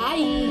 Goodbye.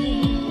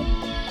 Bye.